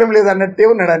నాకు అవసరం లేదు అన్నట్టే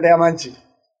ఉన్నాడండి ఆ మంచి.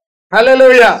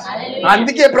 హల్లెలూయా.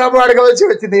 అందుకే ప్రభు అడగవలసి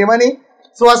వచ్చింది ఏమని?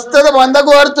 స్వస్థత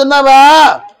పొందగోరుతున్నావా?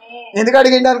 ఎందుకు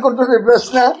అడిగిండి అనుకుంటున్నా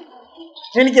ప్రశ్న.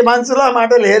 దీనికి మనసులో ఆ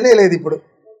మాట లేనే లేదు. ఇప్పుడు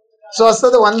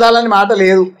స్వస్థత పొందాలని మాట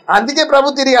లేదు. అందుకే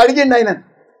ప్రభు తిరిగి అడిగిండి ఆయన,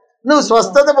 నువ్వు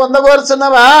స్వస్థత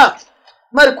పొందగోరుతున్నావా?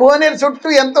 మరి కోనేరు చుట్టూ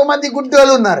ఎంతో మంది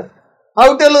గుడ్డోళ్ళు ఉన్నారు,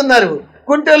 అవుటోళ్ళు ఉన్నారు,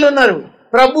 కుంటోళ్ళు ఉన్నారు.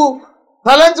 ప్రభు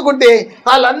తలంచుకుంటే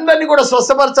వాళ్ళందరినీ కూడా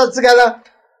స్వస్థపరచచ్చు కదా.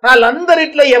 వాళ్ళందరి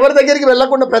ఇట్లా ఎవరి దగ్గరికి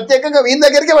వెళ్లకుండా ప్రత్యేకంగా వీని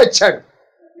దగ్గరికి వచ్చాడు.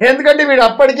 ఎందుకంటే వీడు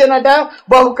అప్పటికేనట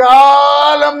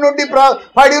బహుకాలం నుండి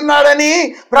పడి ఉన్నాడని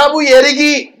ప్రభు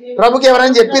ఎరిగి. ప్రభుకి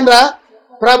ఎవరైనా చెప్పిండ్రా?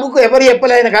 ప్రభుకు ఎవరు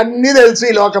చెప్పలే. ఆయనకు అన్నీ తెలుసు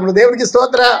ఈ లోకంలో. దేవుడికి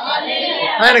స్తోత్ర.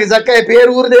 ఆయనకి చక్కగా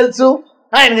పేరు ఊరు తెలుసు,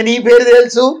 ఆయనకి నీ పేరు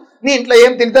తెలుసు, నీ ఇంట్లో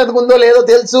ఏం తింటందుకుందో లేదో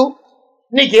తెలుసు,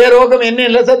 నీకు ఏ రోగం ఎన్ని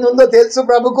ఇళ్ళ సంది ఉందో తెలుసు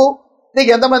ప్రభుకు, నీకు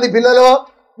ఎంతమంది పిల్లలో,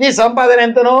 నీ సంపాదన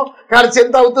ఎంతనో, ఖర్చు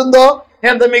ఎంత అవుతుందో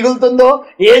ఎంత మిగులుతుందో,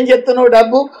 ఏం చెప్తున్నావు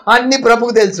డబ్బు అన్ని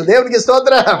ప్రభుకు తెలుసు. దేవునికి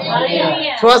స్తోత్రం.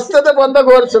 స్వస్థత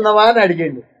పొందకూరుచున్నావా అని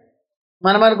అడిగిండు.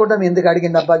 మనం అనుకుంటాం ఎందుకు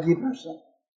అడిగిండు అబ్బా ఈ ప్రశ్న,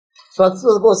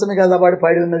 స్వస్థత కోసమే కదా వాడు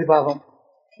పడి ఉన్నది పాపం,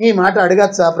 ఈ మాట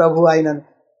అడగచ్చా ప్రభు ఆయనను,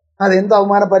 అది ఎంత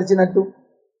అవమానపరిచినట్టు,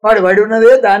 వాడు పడి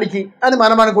ఉన్నదే దానికి అని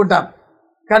మనం అనుకుంటాం.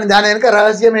 కానీ దాని వెనుక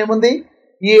రహస్యం ఏముంది?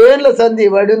 ఏళ్ళ సంధి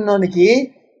పడి ఉన్నోనికి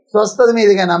స్వస్థత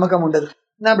మీదుగా నమ్మకం ఉండదు.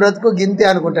 నా బ్రతుకు గింతే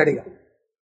అనుకుంటాడు, ఇక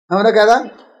అవునా కదా,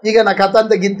 ఇక నా కథ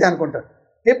అంతా గింతే అనుకుంటాడు.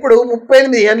 ఇప్పుడు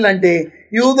 38 ఏళ్ళు అంటే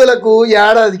యూదులకు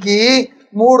ఏడాదికి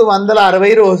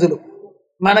 360 రోజులు,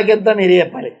 మనకెంత మీరు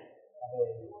చెప్పాలి?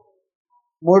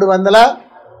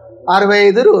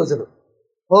 365 రోజులు.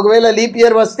 ఒకవేళ లీప్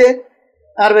ఇయర్ వస్తే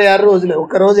 66 రోజులు,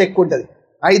 ఒక్క రోజు ఎక్కువ ఉంటుంది.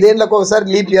 5 ఏళ్ళకు ఒకసారి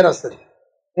లీప్ ఇయర్ వస్తుంది.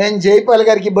 నేను జైపాల్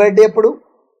గారికి బర్త్డే ఎప్పుడు?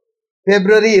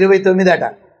 ఫిబ్రవరి 29 అట.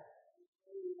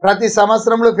 ప్రతి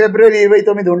సంవత్సరంలో ఫిబ్రవరి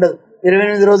 29 ఉండదు,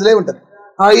 28 రోజులే ఉంటుంది.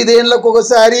 5 ఏళ్ళకు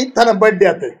ఒకసారి తన బర్త్డే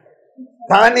వస్తుంది.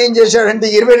 తాను ఏం చేశాడంటే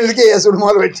 28కే వేసుడు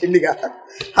మొదలు పెట్టిండిగా.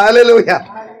 హల్లెలూయా.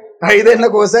 5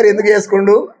 ఏళ్ళకు ఒకసారి ఎందుకు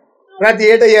వేసుకుండు? ప్రతి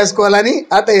ఏటా వేసుకోవాలని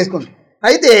అట్ట వేసుకుండు.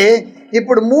 అయితే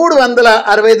ఇప్పుడు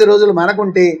 365 రోజులు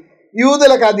మనకుంటే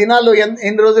యూదులకు ఆ దినాల్లో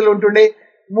ఎన్ని రోజులు ఉంటుండే?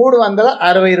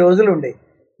 360 రోజులు ఉండే.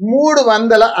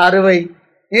 360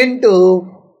 ఇంటూ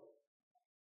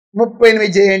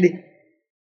 38 చేయండి,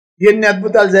 ఎన్ని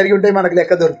అద్భుతాలు జరిగి ఉంటాయి మనకు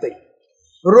లెక్క దొరుకుతాయి.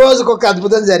 రోజుకొక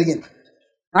అద్భుతం జరిగింది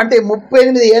అంటే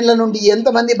 38 ఏళ్ళ నుండి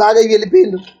ఎంతమంది బాగా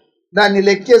వెళ్ళిపోయిండు దాన్ని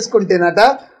లెక్కేసుకుంటేనట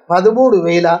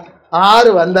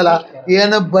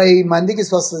 13,680 మందికి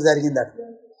స్వస్థత జరిగిందట.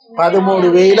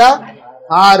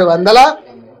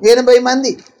 13,680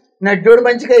 మంది. నడ్డోడు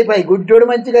మంచిగా అయిపోయి, గుడ్డోడు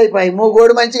మంచిగా అయిపోయి,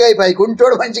 మూగోడు మంచిగా అయిపోయి,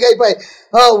 కుంటోడు మంచిగా అయిపోయి,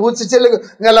 ఉచ్చు చెల్లు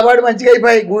గల్లవాడు మంచిగా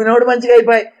అయిపోయి, గూనోడు మంచిగా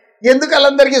అయిపోయి. ఎందుకు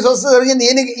వాళ్ళందరికీ స్వస్థత జరిగింది?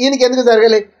 ఈయనకి ఎందుకు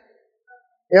జరగలే?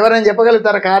 ఎవరైనా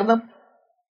చెప్పగలుగుతారా కారణం?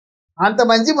 అంత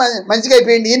మంచిగా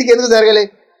అయిపోయింది, ఈయనకి ఎందుకు జరగలే?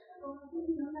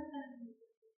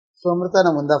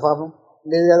 సోమృతనం ఉందా పాపం?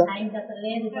 లేదు కదా.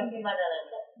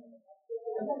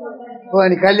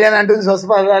 అని కళ్యాణ్ అంటుంది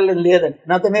స్వస్థపడాలి లేదని,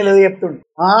 నాతోనే లేదు చెప్తుండు.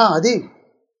 అది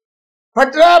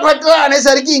పట్రా పట్రా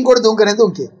అనేసరికి ఇంకోటి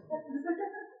దుంకే.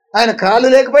 ఆయన కాళ్ళు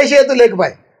లేకపోయి చేతులు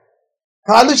లేకపోయి,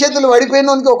 కాళ్ళు చేతులు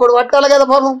పడిపోయినోనికి ఒకడు పట్టాలి కదా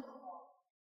పాపం.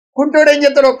 కుంటోడు ఏం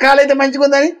చెప్తాడు? ఒక కాలు అయితే మంచిగా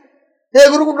ఉందని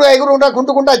ఎగురుకుంటా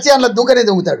కుంటుకుంటూ వచ్చి అందులో దుంకనే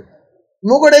దుంగుతాడు.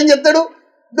 మూగోడు ఏం చెప్తాడు?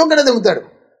 దుంకనే దుంగుతాడు.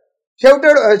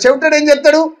 చెవిటోడు ఏం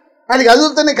చెప్తాడు? అది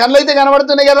కదులుతున్నాయి, కళ్ళు అయితే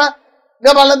కనబడుతున్నాయి కదా,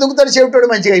 ఇంకా వాళ్ళని దుంకుతాడు. చెవిటోడు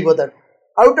మంచిగా అయిపోతాడు,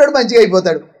 అవుటోడు మంచిగా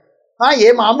అయిపోతాడు. ఏ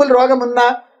మామూలు రోగం ఉన్నా,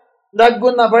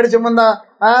 దగ్గున్నా, పడిచమున్నా,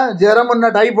 జ్వరం ఉన్నా,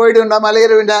 టైఫాయిడ్ ఉన్నా,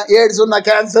 మలేరియా ఉన్నా, ఎయిడ్స్ ఉన్నా,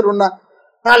 క్యాన్సర్ ఉన్నా,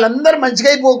 వాళ్ళందరూ మంచిగా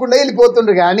అయిపోకుండా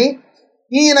వెళ్ళిపోతుండ్రు. కానీ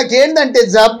ఈయనకేంటంటే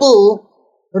జబ్బు,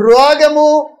 రోగము,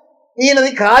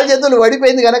 ఈయనది కాలు చేతులు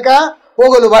వడిపోయింది కనుక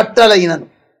పొగలు పట్టాలి. ఈయనను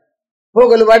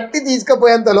పొగలు పట్టి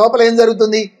తీసుకుపోయేంత లోపల ఏం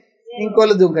జరుగుతుంది?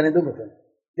 ఇంకోళ్ళు దుంకుతుంది.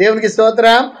 దేవునికి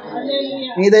స్తోత్రం.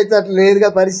 నీదైతే అట్లా లేదుగా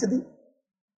పరిస్థితి.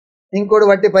 ఇంకోటి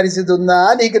పట్టే పరిస్థితి ఉందా?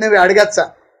 నీకు నువ్వు అడగచ్చా?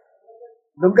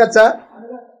 దుంకచ్చా?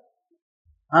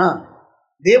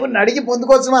 దేవుణ్ణి అడిగి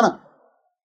పొందుకోవచ్చు. మనం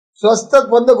స్వస్థత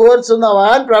పొందకూర్చున్నావా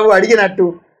అని ప్రభు అడిగినట్టు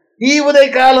ఈ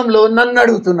ఉదయకాలంలో నిన్ను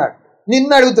అడుగుతున్నాడు.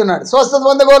 స్వస్థత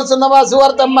పొందకూర్చున్నావా?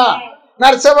 సువార్తమ్మ,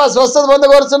 నర్సవా, స్వస్థత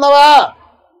పొందకూర్చున్నావా?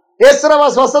 ఏశ్వరవా,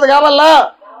 స్వస్థత కావాలా?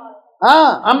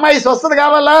 అమ్మాయి స్వస్థత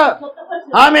కావాలా?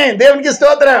 ఆమె దేవునికి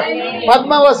స్తోత్రం.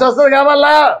 పద్మవ స్వస్థత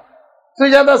కావాలా?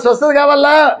 సుజాత స్వస్థత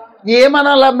కావాలా?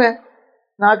 ఏమనాలి? అమ్మే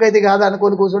నాకైతే కాదు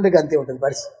అనుకొని కూర్చుంటే గంతే ఉంటుంది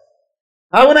పరిస్థితి.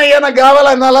 అవునయ్యా నాకు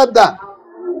కావాలన్నాలద్దా?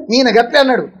 ఈయన గట్లే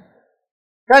అన్నాడు.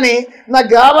 కానీ నాకు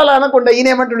కావాలనకుండా ఈయన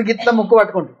ఏమంటుండు? ఇట్లా ముక్కు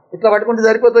ఇట్లా పట్టుకుంటే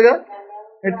సరిపోతుందిగా.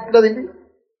 ఎట్లా తిండి?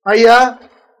 అయ్యా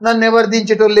నన్ను ఎవరు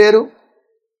దించేటోళ్ళు లేరు,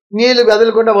 నీళ్ళు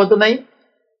కదలకుండా పోతున్నాయి.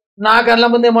 నా కళ్ళ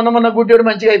ముందే మొన్న గుడ్డోడు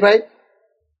మంచిగా అయిపోయి,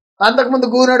 అంతకుముందు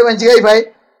గూనోడు మంచిగా అయిపోయి,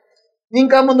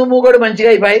 ఇంకా ముందు మూగోడు మంచిగా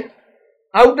అయిపోయి,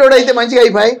 అవుటోడు అయితే మంచిగా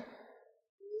అయిపోయి,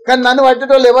 కానీ నన్ను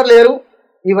పట్టేటోళ్ళు ఎవరు లేరు.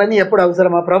 ఇవన్నీ ఎప్పుడు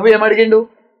అవసరమా? ప్రభు ఏమడిగిండు?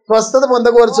 స్వస్థత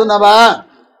పొందకూర్చున్నావా?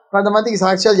 కొంతమందికి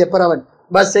సాక్ష్యాలు చెప్పరావని,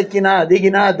 బస్సు ఎక్కినా,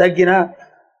 దిగినా, దగ్గినా,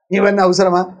 ఇవన్నీ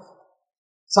అవసరమా?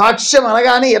 సాక్ష్యం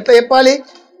అనగానే ఎట్లా చెప్పాలి?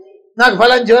 నాకు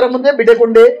ఫలాని జ్వరం ఉందే,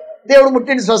 బిడ్డకుండే, దేవుడు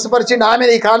ముట్టిని స్వస్థపరిచిండు, ఆమె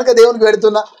ఈ కానుక దేవునికి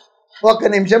పెడుతున్నా. 1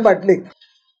 నిమిషం పట్టలే.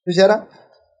 చూసారా?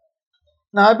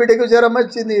 నా బిడ్డకు జ్వరం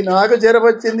వచ్చింది, నాకు జ్వరం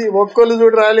వచ్చింది, ఒక్కళ్ళు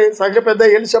చూడు రాలే. సగ పెద్ద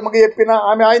ఎలిషమ్మకి చెప్పినా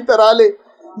ఆమె ఆయనతో రాలే.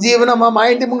 జీవనమ్మ మా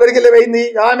ఇంటి ముంగడికి వెళ్ళిపోయింది,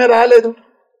 ఆమె రాలేదు.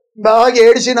 బాగా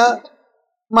ఏడిచిన,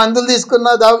 మందులు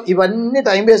తీసుకున్నా ఇవన్నీ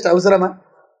టైం వేస్ట్ అవసరమా?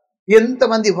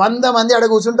 ఎంతమంది 100 మంది అక్కడ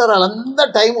కూర్చుంటారు,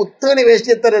 వాళ్ళందరూ టైం ఉత్తగానే వేస్ట్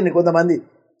చేస్తారండి. కొంతమంది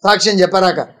సాక్ష్యం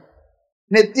చెప్పరాక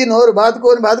నెత్తి నోరు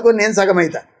బాదుకొని నేను సగం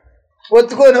అవుతా.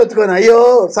 ఒత్తుకొని అయ్యో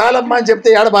చాలమ్మా అని చెప్తే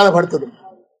ఏడ బాధపడుతుంది.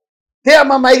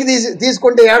 అమ్మ మైక్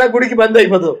తీసుకుంటే ఏడా గుడికి బంద్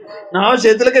అయిపోదు. నా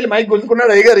చేతులకి వెళ్ళి మైక్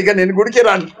గుంజుకున్నాడు అయ్యారు, ఇక నేను గుడికి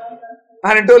రాను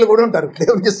అనేటోళ్ళు కూడా ఉంటారు.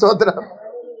 దేవునికి స్తోత్రం.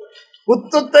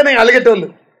 ఉత్తుత్తనే అలిగేటోళ్ళు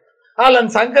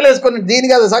వాళ్ళని సంకలేసుకొని, దీని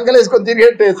కాదు సంకలేసుకొని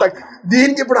తిరిగేట్టే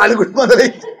దీనికి ఇప్పుడు అలుగుడు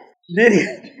మొదలైంది.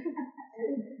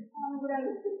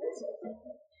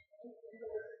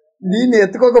 దీన్ని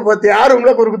ఎత్తుకోకపోతే ఆ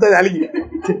రూమ్లో కొరుకుతుంది అలిగి,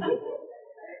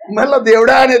 మళ్ళీ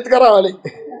దేవుడా అని ఎత్తుకురావాలి.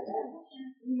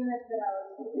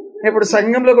 ఇప్పుడు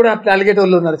సంఘంలో కూడా అట్లా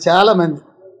అలిగేటోళ్ళు ఉన్నారు చాలా మంది.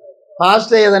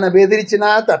 పాస్టర్ ఏదైనా బెదిరించినా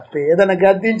తప్పే, ఏదైనా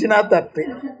గద్దించినా తప్పే.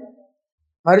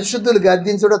 పరిశుద్ధులు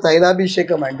గద్దించడం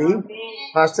తైలాభిషేకం అండి.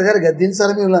 పాస్టర్ గారు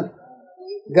గద్దించాలి, మిమ్మల్ని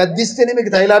గద్దిస్తేనే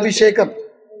మీకు తైలాభిషేకం.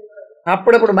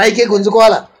 అప్పుడప్పుడు మైకే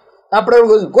గుంజుకోవాలా,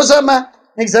 అప్పుడప్పుడు కూర్చోమ్మా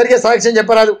నీకు సరిగ్గా సాక్ష్యం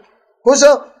చెప్పరాదు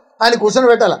కూర్చో అని కూర్చొని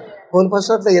పెట్టాలా. పోల్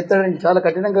పాస్టర్ అట్లా ఎత్తాడండి, చాలా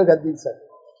కఠినంగా గద్దించాడు.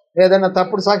 ఏదైనా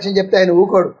తప్పుడు సాక్ష్యం చెప్తే ఆయన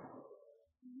ఊకోడు.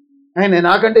 ఆయన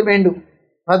నాకంటే మెండు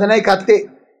అదనై కత్తి,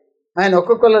 ఆయన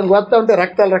ఒక్కొక్కళ్ళని కొత్త ఉంటే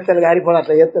రక్తాలు గారిపోవాలి,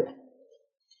 అట్లా ఎత్తాడు.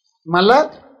 మళ్ళా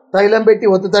తైలం పెట్టి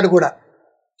ఒత్తుతాడు కూడా,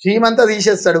 చీమంతా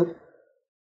తీసేస్తాడు,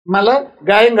 మళ్ళా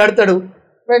గాయం కడతాడు,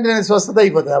 వెంటనే స్వస్థత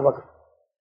అయిపోతుంది. అవ్వకు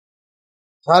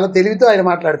చాలా తెలివితో ఆయన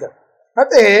మాట్లాడతాడు.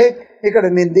 అయితే ఇక్కడ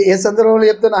నేను ఏ సందర్భంలో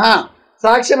చెప్తున్నా,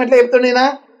 సాక్ష్యం ఎట్లా చెప్తుండేనా,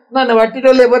 నన్ను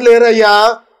వట్టిటోళ్ళు ఎవరు లేరయ్యా,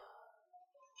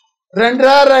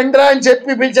 రండ్రా అని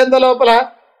చెప్పి పిలిచేంత లోపల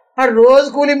ఆడు రోజు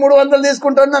కూలి 300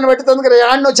 తీసుకుంటాడు. నన్ను పట్టితుంది కదా,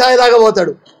 యాడ్నో ఛాయ్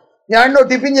తాగబోతాడు, యాడ్నో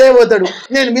టిఫిన్ చేయబోతాడు.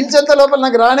 నేను పిలిచేంత లోపల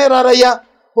నాకు రానే రారయ్యా,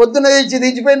 పొద్దున్న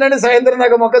దించిపోయిందంటే సాయంత్రం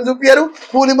నాకు మొక్కలు చూపించారు,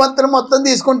 కూలి మొత్తం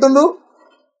తీసుకుంటుండ్రు.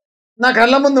 నా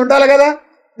కళ్ళ ముందు ఉండాలి కదా,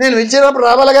 నేను పిలిచేటప్పుడు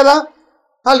రావాలి కదా,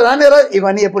 వాళ్ళు రానేరా.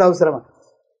 ఇవన్నీ ఎప్పుడు అవసరమా?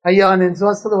 అయ్యా నేను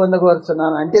స్వస్థత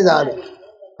పొందకూర్చున్నాను అంటే చాలు.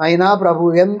 అయినా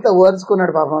ప్రభు ఎంత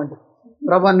ఓర్చుకున్నాడు పాపం. అంటే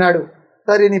ప్రభు అన్నాడు,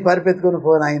 సరే నీ పరిపెత్తుకొని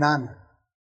పోను అయినా అన్నాడు.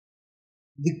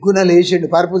 దిక్కున లేచిండు,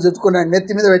 పరుపు చుట్టుకున్నాడు,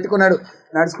 నెత్తి మీద పెట్టుకున్నాడు,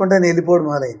 నడుచుకుంటే వెళ్ళిపోవడం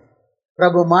మొదలైంది.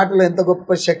 ప్రభు మాటలో ఎంత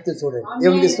గొప్ప శక్తి చూడండి.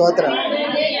 దేవునికి స్తోత్రం.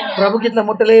 ప్రభుకి ఇట్లా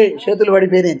ముట్టలే, చేతులు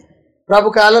పడిపోయినాయి.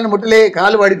 ప్రభు కాళ్ళను ముట్టలే,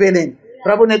 కాళ్ళు పడిపోయినాయి.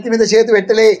 ప్రభు నెత్తి మీద చేతి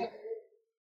పెట్టలే.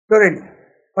 చూడండి,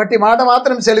 బట్టి మాట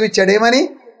మాత్రం సెలవిచ్చాడు. ఏమని?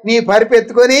 నీ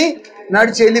పరిపెత్తుకొని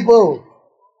నడిచి వెళ్ళిపోవు.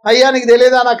 అయ్యా నీకు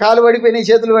తెలియదా, నా కాలు పడిపోయినాయి,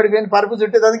 చేతులు పడిపోయినాయి, పరుపు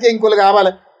చుట్టేదానికి ఇంకోలు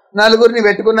కావాలి, నలుగురిని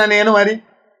పెట్టుకున్నా నేను మరి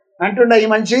అంటుండ ఈ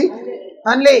మనిషి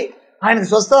అనలే. ఆయనకు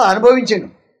స్వస్థత అనుభవించిండు.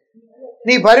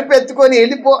 నీ పరిపెత్తుకొని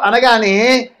వెళ్ళిపో అనగానే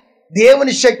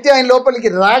దేవుని శక్తి ఆయన లోపలికి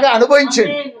రాగా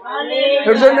అనుభవించిండు.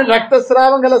 చూడండి,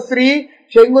 రక్తస్రావం గల స్త్రీ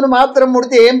చెంగును మాత్రం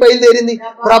ముడితే ఏం బయలుదేరింది?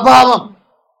 ప్రభావం.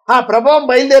 ఆ ప్రభావం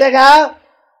బయలుదేరగా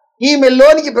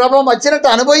ఈమెలోనికి ప్రభావం వచ్చినట్టు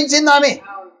అనుభవించింది. ఆమె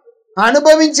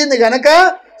అనుభవించింది గనక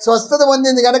స్వస్థత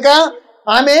పొందింది గనక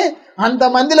ఆమె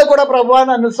అంతమందిలో కూడా ప్రభువా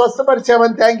నన్ను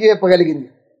స్వస్థపరిచామని థ్యాంక్ యూ చెప్పగలిగింది,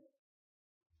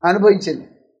 అనుభవించింది.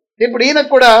 ఇప్పుడు ఈయనకు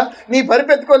కూడా నీ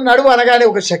పరిపెత్తుకొని నడువు అనగానే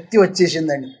ఒక శక్తి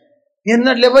వచ్చేసిందండి.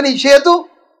 ఎన్నడు లేవని చేతు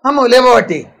అమ్మ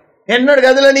లేవబట్టి, ఎన్నడు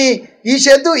గదులని ఈ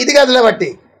చేతు ఇది గదలబట్టి,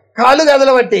 కాళ్ళు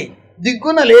గదలబట్టి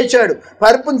దిగ్గున లేచాడు,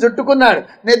 పరుపును చుట్టుకున్నాడు,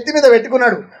 నెత్తి మీద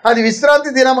పెట్టుకున్నాడు. అది విశ్రాంతి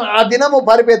దినము. ఆ దినము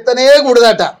పరుపు ఎత్తనే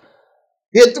కూడదట.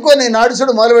 ఎత్తుకొని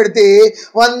నడుచుడు మొదలు పెడితే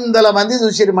 100 మంది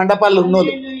చూసిరి. మండపాలు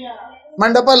ఉన్నోళ్ళు,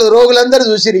 మండపాలు రోగులందరూ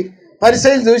చూసిరి,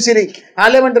 పరిసైలు చూసిరి.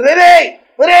 వాళ్ళేమంటారు, రే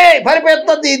ఒరే పరుపు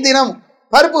ఎత్తద్ది ఈ దినం,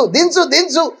 పరుపు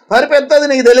దించు పరుపు ఎత్తది,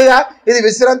 నీకు తెలియదా ఇది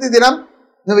విశ్రాంతి దినం,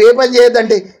 నువ్వు ఏ పని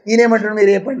చేయొద్దంటే ఈయనేమంటాడు,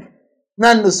 మీరు ఏ పని,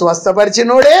 నన్ను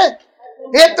స్వస్థపరిచినోడే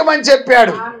ఎత్తుమని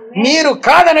చెప్పాడు, మీరు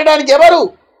కాదనడానికి ఎవరు,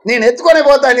 నేను ఎత్తుకొని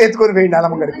పోతాను. ఎత్తుకొని పోయింది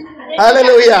అలమ్మగడికి.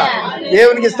 హల్లెలూయా,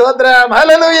 దేవునికి స్తోత్రం.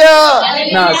 హల్లెలూయా.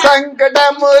 నా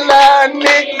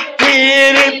సంకటములన్నీ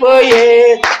తీరిపోయే,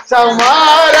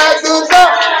 సంహారదుతో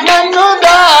నన్ను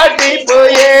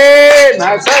దాటిపోయే, నా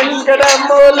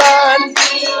సంకటములన్నీ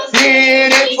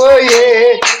తీరిపోయే,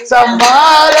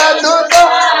 సంహారదుతో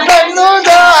నన్ను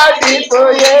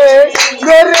దాటిపోయే,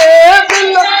 గొర్రె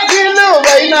పిల్ల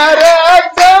విలువైన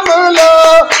రక్తములో,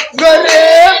 గొర్రె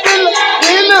పిల్ల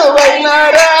విలువైన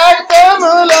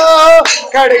రక్తములో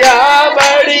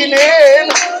కడగాబడి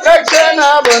నేను రక్షణ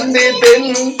పొందితే,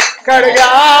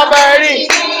 కడగాబడి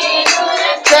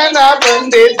రక్షణ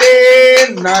పొందితే,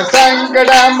 నా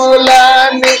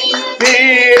సంకటములన్నీ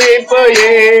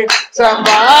తీరిపోయే,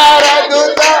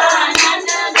 సంహారదుతో.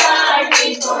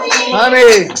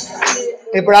 ఆమేన్.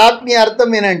 ఇప్పుడు ఆత్మీయ అర్థం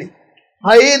వినండి.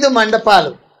 5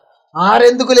 మండపాలు, 6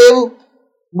 ఎందుకు లేవు?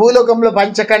 భూలోకంలో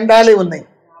పంచఖండాలే ఉన్నాయి,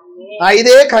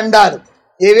 5 ఖండాలు.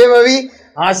 ఏవేమవి?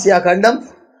 ఆసియా ఖండం,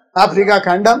 ఆఫ్రికా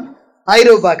ఖండం,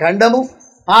 ఐరోపా ఖండము,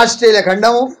 ఆస్ట్రేలియా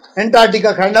ఖండము,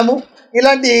 అంటార్టికా ఖండము,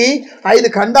 ఇలాంటి 5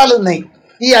 ఖండాలు ఉన్నాయి.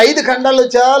 ఈ 5 ఖండాల్లో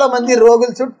చాలా మంది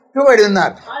రోగులు చుట్టుబడి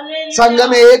ఉన్నారు.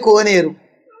 సంఘమే కోనేరు.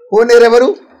 కోనేరు ఎవరు?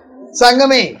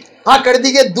 సంఘమే. అక్కడ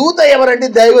దిగే దూత ఎవరంటే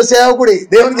దైవ సేవకుడి.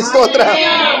 దేవునికి స్తోత్రం.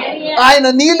 ఆయన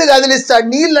నీళ్లు కదిలిస్తాడు.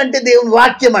 నీళ్ళు అంటే దేవుని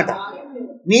వాక్యం అట.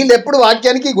 నీళ్ళు ఎప్పుడు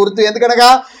వాక్యానికి గుర్తు. ఎందుకనగా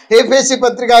ఎఫెసీ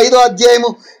పత్రిక 5వ అధ్యాయము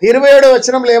 27వ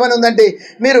వచనంలో ఏమని ఉందంటే,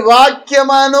 మీరు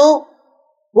వాక్యమును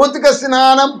ఉతుక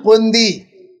స్నానం పొంది,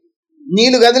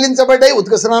 నీళ్లు కదిలించబడ్డాయి,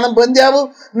 ఉతుక స్నానం పొందావు,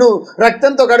 నువ్వు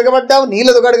రక్తంతో కడగబడ్డావు,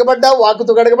 నీళ్ళతో కడగబడ్డావు,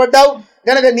 వాకుతో కడగబడ్డావు.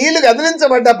 కనుక నీళ్లు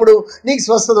కదిలించబడ్డప్పుడు నీకు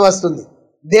స్వస్థత వస్తుంది.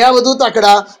 దేవదూత అక్కడ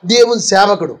దేవుని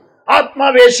సేవకుడు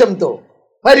ఆత్మావేశంతో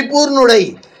పరిపూర్ణుడై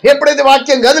ఎప్పుడైతే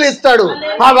వాక్యం కదిలిస్తాడు,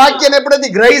 ఆ వాక్యాన్ని ఎప్పుడైతే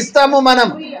గ్రహిస్తామో మనం,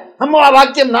 అమ్మో ఆ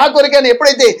వాక్యం నా కొరికని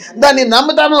ఎప్పుడైతే దాన్ని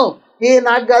నమ్ముతామో,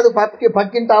 నాకు కాదు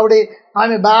పక్కింటి ఆవిడే,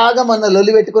 ఆమె బాగా మొన్న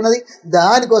లొల్లి పెట్టుకున్నది,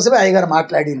 దానికోసమే అయ్యగారు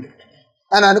మాట్లాడింది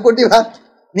అని అనుకుంటేవా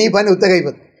నీ పని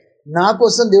ఉత్తగైపోతుంది. నా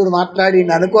కోసం దేవుడు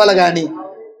మాట్లాడిండు అనుకోవాలి కానీ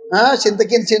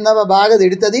చింతకింద చిన్నవా బాగా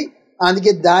తిడుతుంది,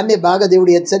 అందుకే దాన్ని బాగా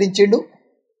దేవుడు హెచ్చరించిండు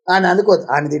అని అనుకోదు.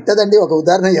 ఆయన తిట్టదండి, ఒక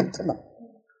ఉదాహరణ చెప్తున్నాం.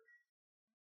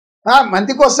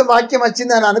 మంది కోసం వాక్యం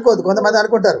వచ్చింది అని అనుకోదు. కొంతమంది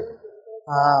అనుకుంటారు,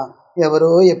 ఎవరో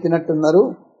చెప్పినట్టున్నారు,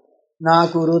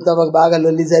 నాకు రూతవ్వకు బాగా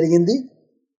లొల్లి జరిగింది,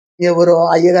 ఎవరో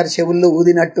అయ్యగారు చెవుల్లో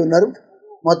ఊదినట్టున్నారు,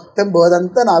 మొత్తం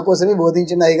బోధంతా నా కోసమే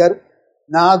బోధించిండు అయ్యగారు,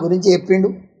 నా గురించి చెప్పిండు,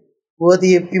 పోతి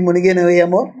చెప్పి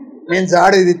మునిగేనేమో నేను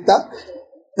జాడు తిత్తా,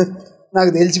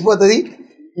 నాకు తెలిసిపోతుంది,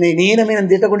 నేను మీద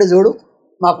తిట్టకుండా చూడు,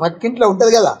 మా పక్కింట్లో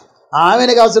ఉంటుంది కదా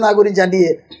ఆమెనే కావచ్చు నా గురించి అన్ని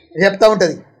చెప్తా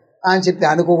ఉంటుంది అని చెప్పి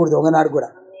అనుకోకూడదు. ఒకనాడు కూడా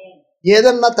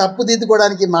ఏదన్నా తప్పు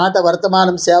దిద్దుకోవడానికి మాట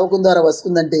వర్తమానం సేవకుని ద్వారా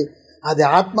వస్తుందంటే అది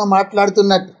ఆత్మ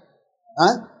మాట్లాడుతున్నట్టు.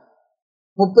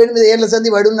 38 ఏళ్ళ సంధి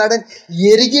వాడు ఉన్నాడని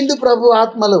ఎరిగిండు ప్రభు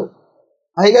ఆత్మలో.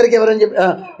 అయ్యగారికి ఎవరని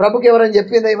ప్రభుకి ఎవరని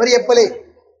చెప్పింది, ఎవరు చెప్పలే,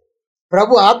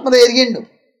 ప్రభు ఆత్మలో ఎరిగిండు.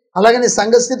 అలాగని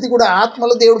సంఘస్థితి కూడా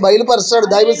ఆత్మలో దేవుడు బయలుపరుస్తాడు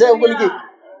దైవ సేవకునికి.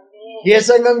 ఏ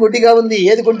సంఘం గుడ్డిగా ఉంది,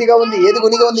 ఏది గుంటిగా ఉంది, ఏది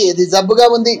గునిగా ఉంది, ఏది జబ్బుగా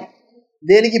ఉంది,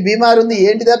 దేనికి బీమారి ఉంది,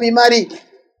 ఏంటిదా బీమారి,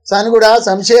 సనుగుడ,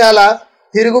 సంశయాల,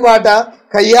 తిరుగుబాట,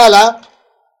 కయ్యాల,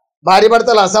 భార్య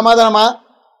భర్తల అసమాధానమా,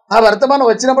 ఆ వర్తమానం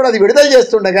వచ్చినప్పుడు అది విడుదల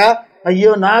చేస్తుండగా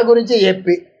అయ్యో నా గురించే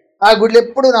చెప్పి ఆ గుడిలో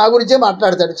ఎప్పుడు నా గురించే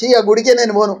మాట్లాడతాడు, ఆ గుడికే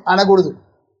నేను పోను అనకూడదు.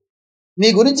 మీ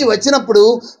గురించి వచ్చినప్పుడు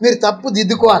మీరు తప్పు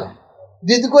దిద్దుకోవాలి.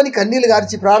 దిద్దుకొని కన్నీళ్ళు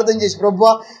గార్చి ప్రార్థన చేసి,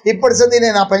 ప్రభువా ఇప్పటి సంది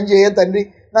నేను ఆ పని చేయను తండ్రి,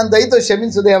 నన్ను దయతో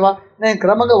క్షమించు దేవా, నేను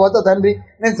క్రమంగా పోతా తండ్రి,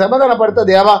 నేను సమాధాన పడతా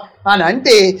దేవా అని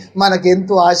అంటే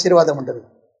మనకెంతో ఆశీర్వాదం ఉంటుంది.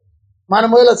 మన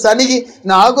మొదలు సనిగి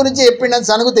నా గురించి చెప్పిండని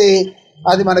సనుగుతే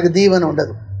అది మనకు దీవెన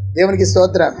ఉండదు. దేవునికి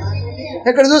స్తోత్రం.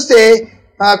 ఇక్కడ చూస్తే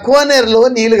కోనేరులో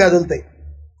నీళ్లు కదులుతాయి.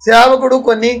 సేవకుడు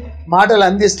కొన్ని మాటలు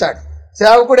అందిస్తాడు.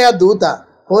 సేవకుడే ఆ దూత,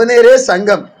 కోనేరే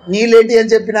సంఘం. నీళ్ళేంటి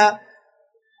అని చెప్పిన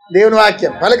దేవుని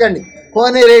వాక్యం పలకండి.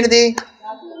 కోనేరేంటిది?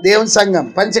 దేవుని సంఘం.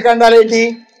 పంచఖండాలు ఏంటి?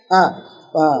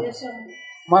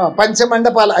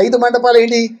 పంచమండపాలు, 5 మండపాలు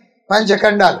ఏంటి?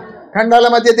 పంచఖండాలు. ఖండాల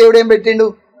మధ్య దేవుడు ఏం పెట్టిండు?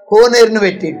 కోనేరును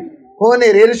పెట్టిండు.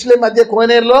 కోనేరు, యెరూషలేం మధ్య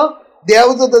కోనేరులో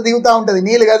దేవదూత దిగుతూ ఉంటుంది,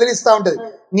 నీళ్ళు కదిలిస్తూ ఉంటుంది.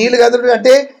 నీళ్ళు కదులు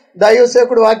అంటే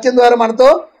దైవసేవకుడు వాక్యం ద్వారా మనతో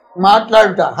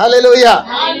మాట్లాడుట. హల్లెలూయా.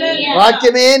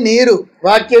 వాక్యమే నీరు,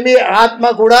 వాక్యమే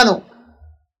ఆత్మ కూడాను.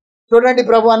 చూడండి,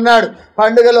 ప్రభు అన్నాడు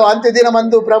పండుగలో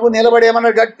అంత్యదినమందు ప్రభు నిలబడి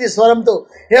ఏమన్నాడు గట్టి స్వరంతో,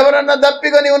 ఎవరన్నా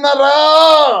దప్పికొని ఉన్నారా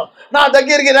నా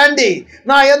దగ్గరికి రండి,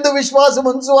 నా యందు విశ్వాసం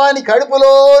ఉంచు అని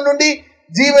కడుపులో నుండి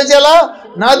జీవజల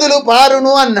నదులు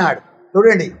పారును అన్నాడు.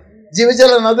 చూడండి,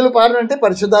 జీవజల నదులు పారును అంటే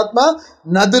పరిశుద్ధాత్మ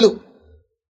నదులు.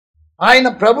 ఆయన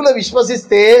ప్రభులో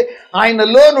విశ్వసిస్తే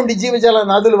ఆయనలో నుండి జీవజల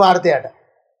నదులు వారుతాయట.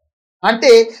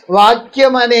 అంటే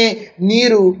వాక్యం అనే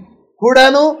నీరు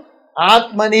కూడాను,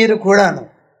 ఆత్మ నీరు కూడాను,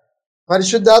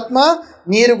 పరిశుద్ధాత్మ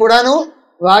నీరు కూడాను,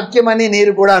 వాక్యం అనే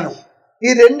నీరు కూడాను. ఈ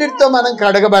రెండిటితో మనం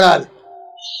కడగబడాలి.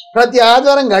 ప్రతి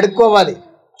ఆదివారం కడుక్కోవాలి,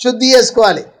 శుద్ధి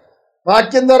చేసుకోవాలి.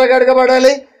 వాక్యం ద్వారా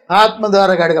కడగబడాలి, ఆత్మ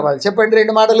ద్వారా కడగబడాలి. చెప్పండి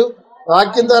 2 మాటలు.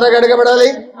 వాక్యం ద్వారా కడగబడాలి,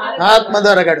 ఆత్మ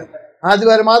ద్వారా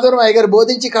ఆదివారం అయ్యగారు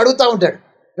బోధించి కడుగుతూ ఉంటాడు.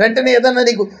 వెంటనే ఏదన్నా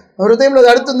నీకు హృదయంలో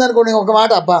కడుతుంది అనుకోండి, ఒక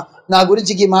మాట, అబ్బా నా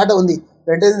గురించి ఈ మాట ఉంది,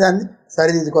 వెంటనే దాన్ని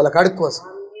సరిదిద్దుకోవాలి,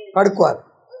 కడుక్కోవాలి.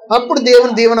 అప్పుడు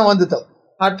దేవుని దీవెన పొందుతాం.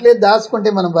 అట్లే దాచుకుంటే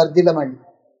మనం వర్ధిల్లమండి.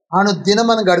 అనుదినం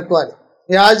మనం గడుపుకోవాలి.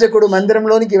 యాజకుడు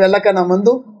మందిరంలోనికి వెళ్ళకన్నా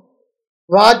ముందు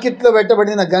వాకిట్లో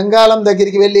పెట్టబడిన గంగాళం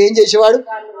దగ్గరికి వెళ్ళి ఏం చేసేవాడు?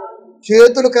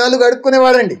 చేతులు కాళ్ళు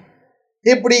కడుక్కునేవాడండి.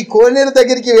 ఇప్పుడు ఈ కోనేరు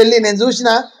దగ్గరికి వెళ్ళి నేను చూసిన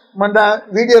మన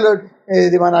వీడియోలో,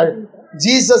 ఇది మన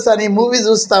జీసస్ అనే మూవీ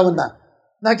చూస్తూ ఉన్నా,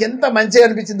 నాకు ఎంత మంచిగా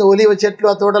అనిపించిందో. ఒలివ చెట్లు,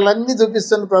 ఆ తోటలన్నీ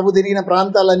చూపిస్తుంది ప్రభు, తిరిగిన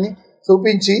ప్రాంతాలన్నీ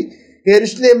చూపించి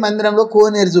యెరూషలేం మందిరంలో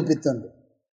కోనేరు చూపిస్తుంది.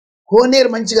 కోనేరు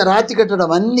మంచిగా రాతి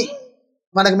కట్టడం, అన్నీ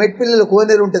మనకు మెట్పిల్లిలో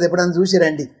కోనేరు ఉంటుంది, ఎప్పుడన్నా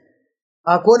చూసిరండి.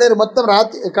 ఆ కోనేరు మొత్తం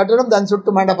రాతి కట్టడం, దాని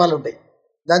చుట్టూ మండపాలు ఉంటాయి,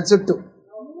 దాని చుట్టూ.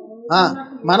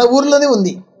 మన ఊర్లోనే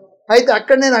ఉంది. అయితే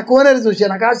అక్కడ నేను ఆ కోనేరు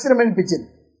చూశాను, నాకు ఆశ్చర్యం అనిపించింది.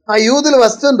 ఆ యూదులు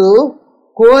వస్తుండ్రు,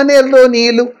 కోనేరులో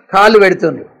నీళ్లు కాళ్ళు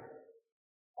పెడుతుండ్రు.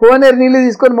 కోనేరు నీళ్ళు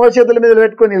తీసుకొని మోచేతుల మీద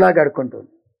పెట్టుకొని ఇలా కడుక్కుంటుంది.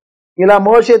 ఇలా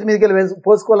మోచేతి మీదకి వెళ్ళి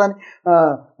పోసుకోవాలని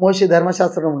మోషే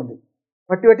ధర్మశాస్త్రం ఉంది.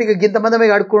 వట్టిగా గింతమందమే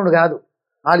కడుక్కున్నాడు కాదు,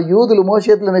 వాళ్ళు యూదులు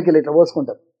మోచేతుల మీదకి ఇట్లా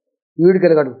పోసుకుంటారు,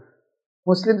 వీడికెళ్ళి కడుగు.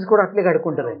 ముస్లిమ్స్ కూడా అట్లే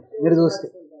కడుక్కుంటారండి మీరు చూస్తే,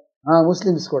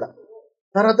 ముస్లిమ్స్ కూడా.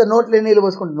 తర్వాత నోట్లో నీళ్ళు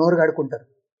పోసుకుంటారు, నోరు కడుక్కుంటారు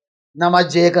నమాజ్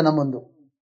చేయకన్నా ముందు.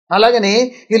 అలాగని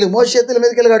వీళ్ళు మోచేతుల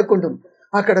మీదకి వెళ్ళి కడుక్కుంటారు.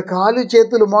 అక్కడ కాలు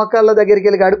చేతులు మోకాళ్ళ దగ్గరికి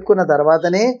వెళ్ళి కడుక్కున్న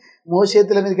తర్వాతనే,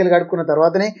 మోచేతుల మీదకి వెళ్ళి కడుక్కున్న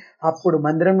తర్వాతనే అప్పుడు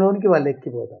మందిరంలోనికి వాళ్ళు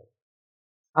ఎక్కిపోతారు.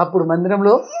 అప్పుడు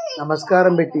మందిరంలో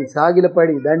నమస్కారం పెట్టి,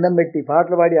 సాగిలపడి, దండం పెట్టి,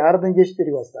 పాటలు పాడి, ఆరాధన చేసి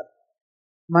తిరిగి వస్తారు.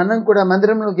 మనం కూడా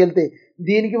మందిరంలోకి వెళ్తే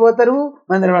దీనికి పోతారు,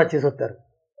 మందిరం వచ్చేసి వస్తారు.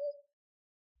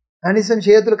 కనీసం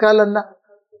చేతులు కాళ్ళన్నా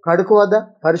కడుకోవద్దా?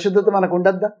 పరిశుద్ధత మనకు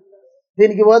ఉండద్దా?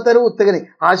 దీనికి పోతారు ఉత్తగని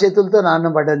ఆ చేతులతో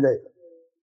నాన్నం పడ్డం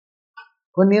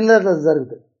కొన్ని ఇళ్ళలో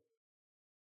జరుగుతుంది.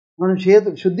 మనం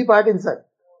చేతులు శుద్ధి పాటించాలి.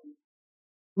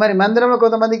 మరి మందిరంలో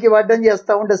కొంతమందికి వడ్డం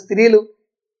చేస్తూ ఉంటే స్త్రీలు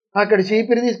అక్కడ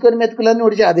చీపిరి తీసుకొని మెతుకులన్నీ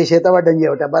ఉడిచి అదే చేత వడ్డం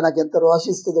చేయబట్టి, అబ్బా నాకు ఎంత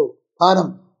రోషిస్తుందో పానం.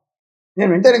 నేను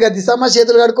వెంటనే గదిసమ్మ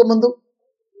చేతులు కడుక్కో ముందు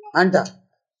అంట.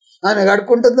 ఆమె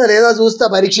కడుక్కుంటుందా లేదా చూస్తా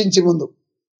పరీక్షించి ముందు.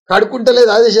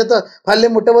 కడుక్కుంటలేదు అదే చేత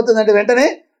పల్లెం ముట్టబోతుందంటే వెంటనే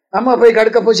అమ్మ పోయి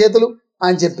కడుకపో చేతులు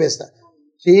అని చెప్పేస్తా.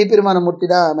 చీపిరి మనం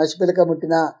ముట్టినా, మసిపిలక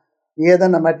ముట్టినా,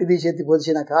 ఏదన్నా మట్టి తీసేతి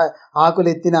పోసిన ఆకులు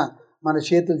ఎత్తినా మన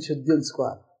చేతులు శుద్ధి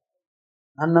ఉంచుకోవాలి.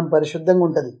 అన్నం పరిశుద్ధంగా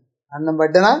ఉంటుంది. అన్నం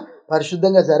పడ్డనా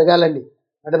పరిశుద్ధంగా జరగాలండి.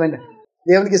 అర్థమైంది?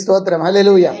 దేవునికి స్తోత్రం,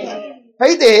 హల్లెలూయా.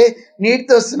 అయితే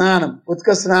నీటితో స్నానం,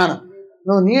 ఉత్క స్నానం.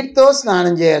 నువ్వు నీటితో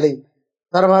స్నానం చేయాలి.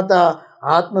 తర్వాత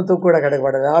ఆత్మతో కూడా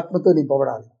కడగబడాలి, ఆత్మతో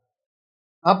నింపబడాలి.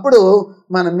 అప్పుడు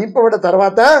మనం నింపబడ్డ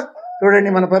తర్వాత చూడండి,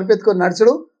 మన పరిపెత్తుకొని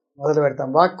నడుచుడు మొదలు పెడతాం.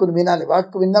 వాక్కును వినాలి.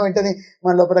 వాక్కు విన్న వెంటనే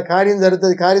మన లోపల కార్యం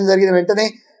జరుగుతుంది. కార్యం జరిగిన వెంటనే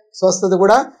స్వస్థత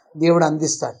కూడా దేవుడు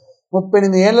అందిస్తాడు.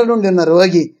 38 ఏళ్ల నుండి ఉన్న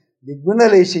రోగి దిగ్గున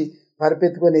లేచి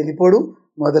పరిపెత్తుకొని వెళ్ళిపోడు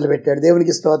మొదలుపెట్టాడు.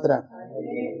 దేవునికి స్తోత్రం.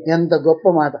 ఎంత గొప్ప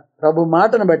మాట! ప్రభు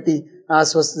మాటను బట్టి ఆ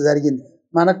స్వస్థత జరిగింది.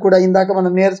 మనకు కూడా ఇందాక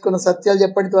మనం నేర్చుకున్న సత్యాలు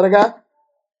చెప్పండి త్వరగా.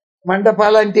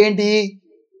 మండపాలు అంటే ఏంటి?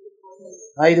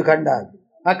 5 ఖండాలు.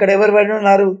 అక్కడ ఎవరు పడి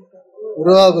ఉన్నారు?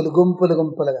 రోగులు గుంపులు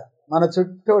గుంపులుగా. మన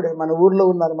చుట్టూడే, మన ఊర్లో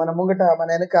ఉన్నారు, మన ముంగట, మన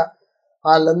వెనక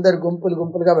వాళ్ళందరూ గుంపులు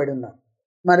గుంపులుగా పడి ఉన్నారు.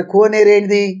 మరి కోనేరు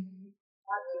ఏంటిది?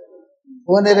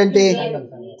 కోనేరు అంటే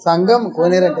సంఘం.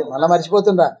 కోనేరు అంటే మళ్ళీ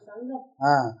మర్చిపోతుండ్రా.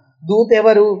 దూత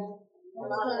ఎవరు?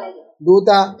 దూత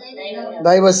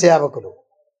దైవ సేవకులు.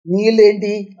 నీళ్ళు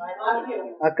ఏంటి?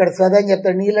 అక్కడ సదాం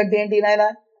చెప్తాడు. నీళ్ళు అంటే ఏంటి నాయన?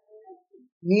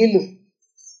 నీళ్ళు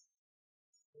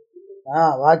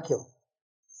వాక్యం.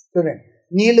 చూడండి,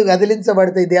 నీళ్లు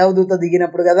కదిలించబడతాయి దేవదూత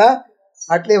దిగినప్పుడు కదా,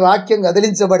 అట్లే వాక్యం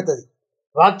కదిలించబడుతుంది.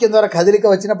 వాక్యం ద్వారా కదిలిక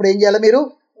వచ్చినప్పుడు ఏం చేయాలి? మీరు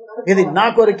ఇది నా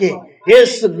కొరకే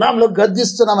యేసు నామములో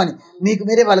గద్దిస్తున్నామని మీకు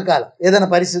మీరే పలకాలి. ఏదైనా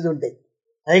పరిస్థితి ఉంటే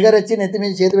అయ్యగారు వచ్చి నెత్తి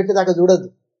మీద చేతి పెట్టేదాకా చూడద్దు.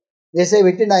 యేసయ్య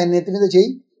పెట్టిండు, ఆయన నెత్తి మీద చేయి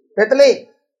పెట్టలే,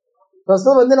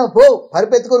 స్వస్థత పొందిన పో,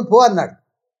 పరిపెత్తుకొని పో అన్నాడు.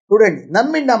 చూడండి,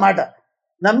 నమ్మిండి ఆ మాట.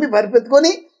 నమ్మి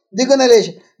పరిపెత్తుకొని దిగున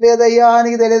లేచి, లేదయ్యా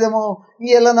నీకు తెలియదేమో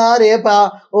ఇయ్యలనా రేపా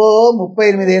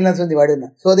 38 ఏళ్ళ ఉంది వాడిన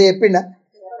సోద చెప్పిండా?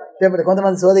 చెప్పండి.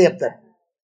 కొంతమంది సోద చెప్తారు.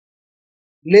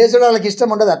 లేచుడు వాళ్ళకి ఇష్టం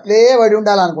ఉండదు, అట్లే వడి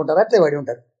ఉండాలనుకుంటారు, అట్లే వడి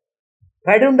ఉంటారు.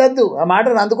 వడి ఉండద్దు. ఆ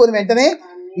మాటను అందుకొని వెంటనే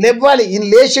లేవ్వాలి. ఈయన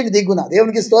లేచిండు దిగ్గున.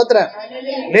 దేవునికి స్తోత్రం.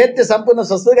 లేస్తే సంపూర్ణ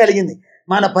స్వస్థత కలిగింది.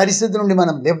 మన పరిస్థితి నుండి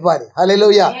మనం లేవ్వాలి.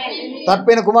 హల్లెలూయా.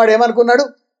 తప్పిన కుమారుడు ఏమనుకున్నాడు?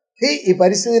 ఈ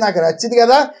పరిస్థితి నాకు నచ్చింది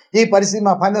కదా, ఈ పరిస్థితి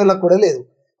మా పన్నులకు కూడా లేదు.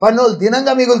 పన్నులు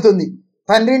దినంగా మిగులుతుంది,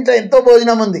 తండ్రి ఇంట్లో ఎంతో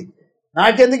భోజనం ఉంది,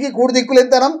 నాకెందుకు ఈ కూడు దిక్కులు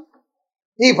ఎంతనం,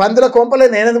 ఈ పందుల కొంపలే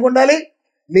నేనెందుకు ఉండాలి?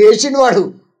 లేచిండు వాడు.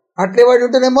 అట్లే వాడు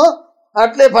ఉంటేనేమో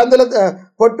అట్లే పందుల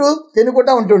పొట్టు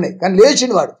తినుకుంటా ఉంటుండే, కానీ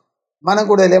లేచిండు వాడు. మనం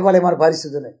కూడా లేవాలి. మన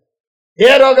పరిస్థితి ఉన్నాయి. ఏ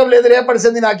రోగం లేదు, రేపటి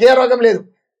సంది నాకు ఏ రోగం లేదు.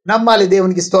 నమ్మాలి.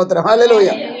 దేవునికి స్తోత్రం,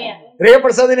 హల్లెలూయా.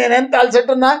 రేపటి సంది నేను ఎంత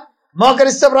అలసట్టున్నా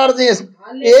మోకరిస్తే ప్రార్థన చేసు.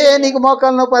 నీకు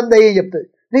మోకాలు నొప్పి అని దయ్యం చెప్తుంది.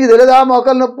 నీకు తెలియదా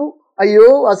మోకాలు నొప్పు? అయ్యో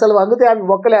అసలు వంగితే అవి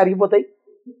మొక్కలే అరిగిపోతాయి,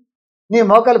 నీ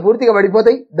మోకాలు పూర్తిగా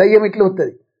పడిపోతాయి, దయ్యం ఇట్లా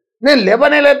వస్తుంది. నేను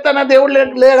లేవనే లేస్తానా? దేవుడు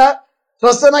లేడా?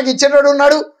 స్వస్థ నాకు ఇచ్చేటోడు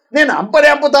ఉన్నాడు, నేను అంపనే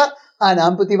అంపుతా. ఆయన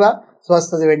అంపుతివా,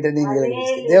 స్వస్థత వెంటనే నేను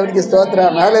కలిగిస్తుంది. దేవునికి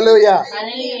స్తోత్రం, హల్లెలూయా.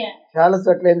 చాలా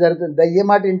చోట్ల ఏం జరుగుతుంది? దయ్యం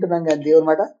మాట వింటున్నాం కానీ దేవుని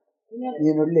మాట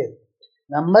నేను లేదు.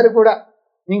 నమ్మరు కూడా.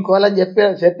 ఇంకోళ్ళని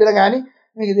చెప్పినా కానీ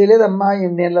నీకు తెలియదమ్మా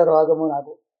 8 ఏళ్ళ రోగము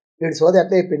నాకు. వీడు సోద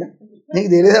ఎట్లా చెప్పినా, నీకు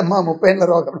తెలియదమ్మా 30 ఏళ్ళ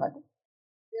రోగం నాకు.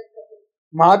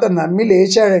 మాట నమ్మి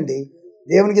లేచాడండి.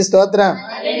 దేవునికి స్తోత్రం.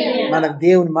 మనకు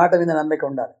దేవుని మాట మీద నమ్మిక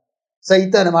ఉండాలి.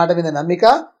 సైతాను మాట మీద నమ్మిక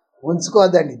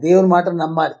ఉంచుకోవద్దండి. దేవుని మాటను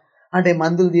నమ్మాలి. అంటే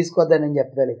మందులు తీసుకోవద్దని నేను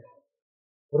చెప్తలే,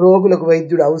 రోగులకు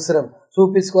వైద్యుడు అవసరం,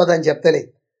 చూపించుకోవద్దని చెప్తలే.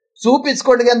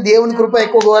 చూపించుకోండి, కానీ దేవుని కృప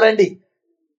ఎక్కువ కోరండి.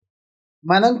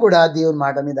 మనం కూడా దేవుని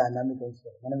మాట మీద నమ్మిక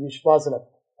ఉంచుకోవాలి. మనం విశ్వాసులం.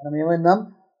 మనం ఏమైనాం?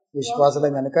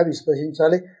 విశ్వాసులం కనుక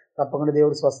విశ్వసించాలి. తప్పకుండా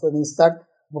దేవుడు స్వస్థతని ఇస్తాడు.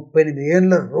 38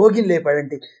 ఏళ్ళ రోగిని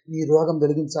లేపాడంటే నీ రోగం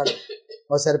తొలగించాలి.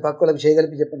 ఒకసారి పక్కలకు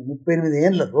చేయగలిపి చెప్పండి. 38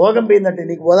 ఏళ్ళ రోగం పోయిందంటే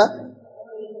నీకు పోదా?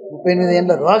 38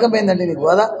 ఏళ్ళ రోగం పోయిందంటే నీకు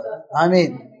పోదా? ఆమె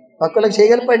పక్కలకు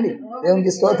చేయగలపండి.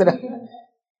 దేవునికి స్తోత్రం.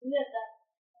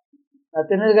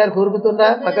 అత్తెనూరు గారు కూరుకుతుందా?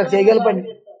 పక్కకు చేయగలపండి.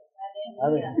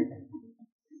 అదే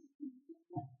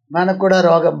మనకు కూడా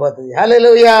రోగం పోతుంది.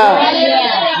 హల్లెలూయా.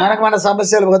 మనకు మన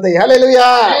సమస్యలు పోతాయి. హల్లెలూయా.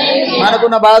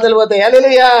 మనకున్న బాధలు పోతాయి.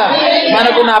 హల్లెలూయా.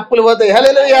 మనకున్న అప్పులు పోతాయి.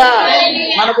 హల్లెలూయా.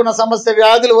 మనకున్న సమస్య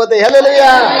వ్యాధులు పోతాయి.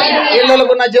 హల్లెలూయా.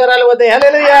 పిల్లలకున్న జ్వరాలు పోతాయి.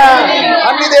 హల్లెలూయా.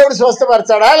 అన్ని దేవుడు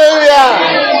స్వస్థపరచాడు. హల్లెలూయా.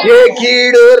 ఏ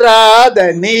కీడు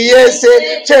రాదని యేసే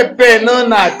చెప్పెను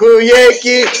నాకు, ఏ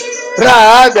కీడు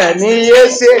రాదని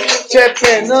యేసే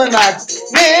చెప్పెను నాకు,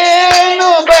 నేను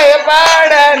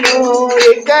భయపడను,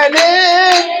 ఇక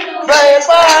నేను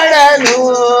భయపడను.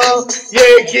 ఏ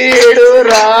కీడు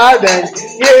రాదని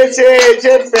యేసే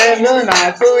చెప్పెను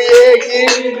నాకు, ఏ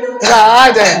కీడు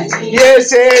రాదని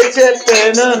యేసే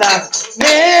చెప్పెను నాకు,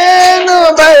 నేను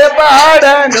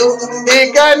భయపడను,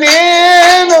 ఇక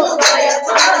నేను.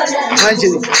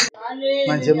 మంచిది,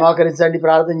 మంచిది. మోకరించండి,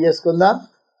 ప్రార్థన చేసుకుందాం.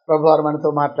 ప్రభువారు మనతో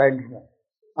మాట్లాడుతున్నారు.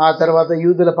 ఆ తర్వాత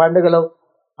యూదుల పండుగలో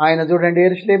ఆయన చూడండి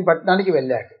యెరూషలేము పట్టణానికి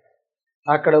వెళ్ళాడు.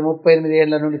 అక్కడ 38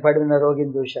 ఏళ్ల నుండి పడి ఉన్న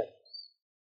రోగిని చూశాడు.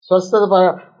 స్వస్థత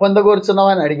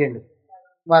పొందగోరుచున్నావని అడిగాడు.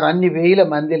 వారు అన్ని వేల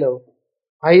మందిలో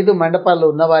 5 మండపాల్లో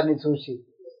ఉన్నవారిని చూసి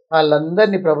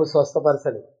వాళ్ళందరినీ ప్రభు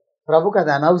స్వస్థపరచలేదు. ప్రభుకు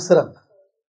అది అనవసరం.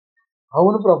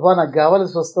 అవును ప్రభు, నాకు కావాలి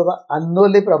స్వస్థత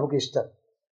అన్నోళ్ళే ప్రభుకి ఇష్టం.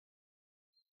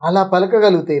 అలా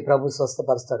పలకగలిగితే ప్రభు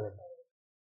స్వస్థపరుస్తాడు.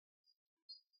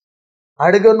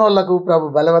 అడిగినోళ్లకు ప్రభు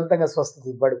బలవంతంగా స్వస్థత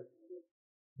ఇవ్వడు.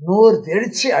 నోరు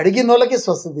తెరిచి అడిగిన వాళ్ళకి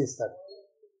స్వస్థత ఇస్తాడు.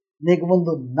 నీకు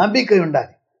ముందు నమ్మిక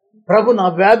ఉండాలి. ప్రభు నా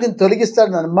వ్యాధిని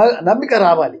తొలగిస్తాడు, నమ్మిక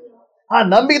రావాలి. ఆ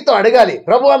నమ్మికతో అడగాలి.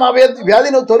 ప్రభు నా వ్యాధి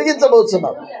నువ్వు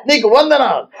తొలగించబోతున్నావు, నీకు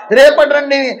వందనాలు, రేపటి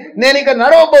నుండి నేను ఇక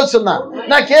నడవబోతున్నాను,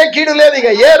 నాకే కీడు లేదు, ఇక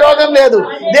ఏ రోగం లేదు,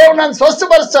 దేవుడు నన్ను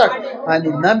స్వస్థపరుస్తాడు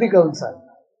అని నమ్మిక ఉంచాలి.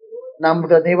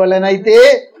 నమ్ముట నీ వల్లనైతే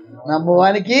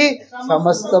నమ్మువానికి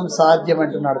సమస్తం సాధ్యం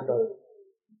అంటున్నాడు ప్రభు.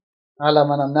 అలా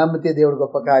మనం నమ్మితే దేవుడు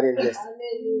గొప్ప కార్యం చేస్తాడు.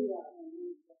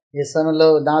 ఈ సమయంలో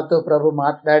నాతో ప్రభు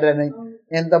మాట్లాడని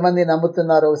ఎంతమంది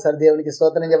నమ్ముతున్నారో ఒకసారి దేవునికి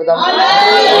స్తోత్రం చెబుతాం.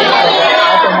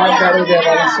 నాతో మాట్లాడవు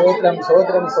దేవా, స్తోత్రం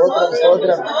స్తోత్రం స్తోత్రం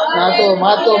స్తోత్రం.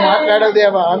 మాతో మాట్లాడవు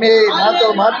దేవా, ఆమె మాతో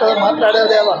మాట్లాడవు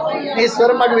దేవా, నీ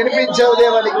స్వరం మాకు వినిపించావు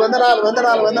దేవా, నీకు వందనాలు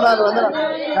వందనాలు వందనాలు వందనాలు.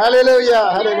 హల్లెలూయా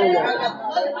హల్లెలూయా.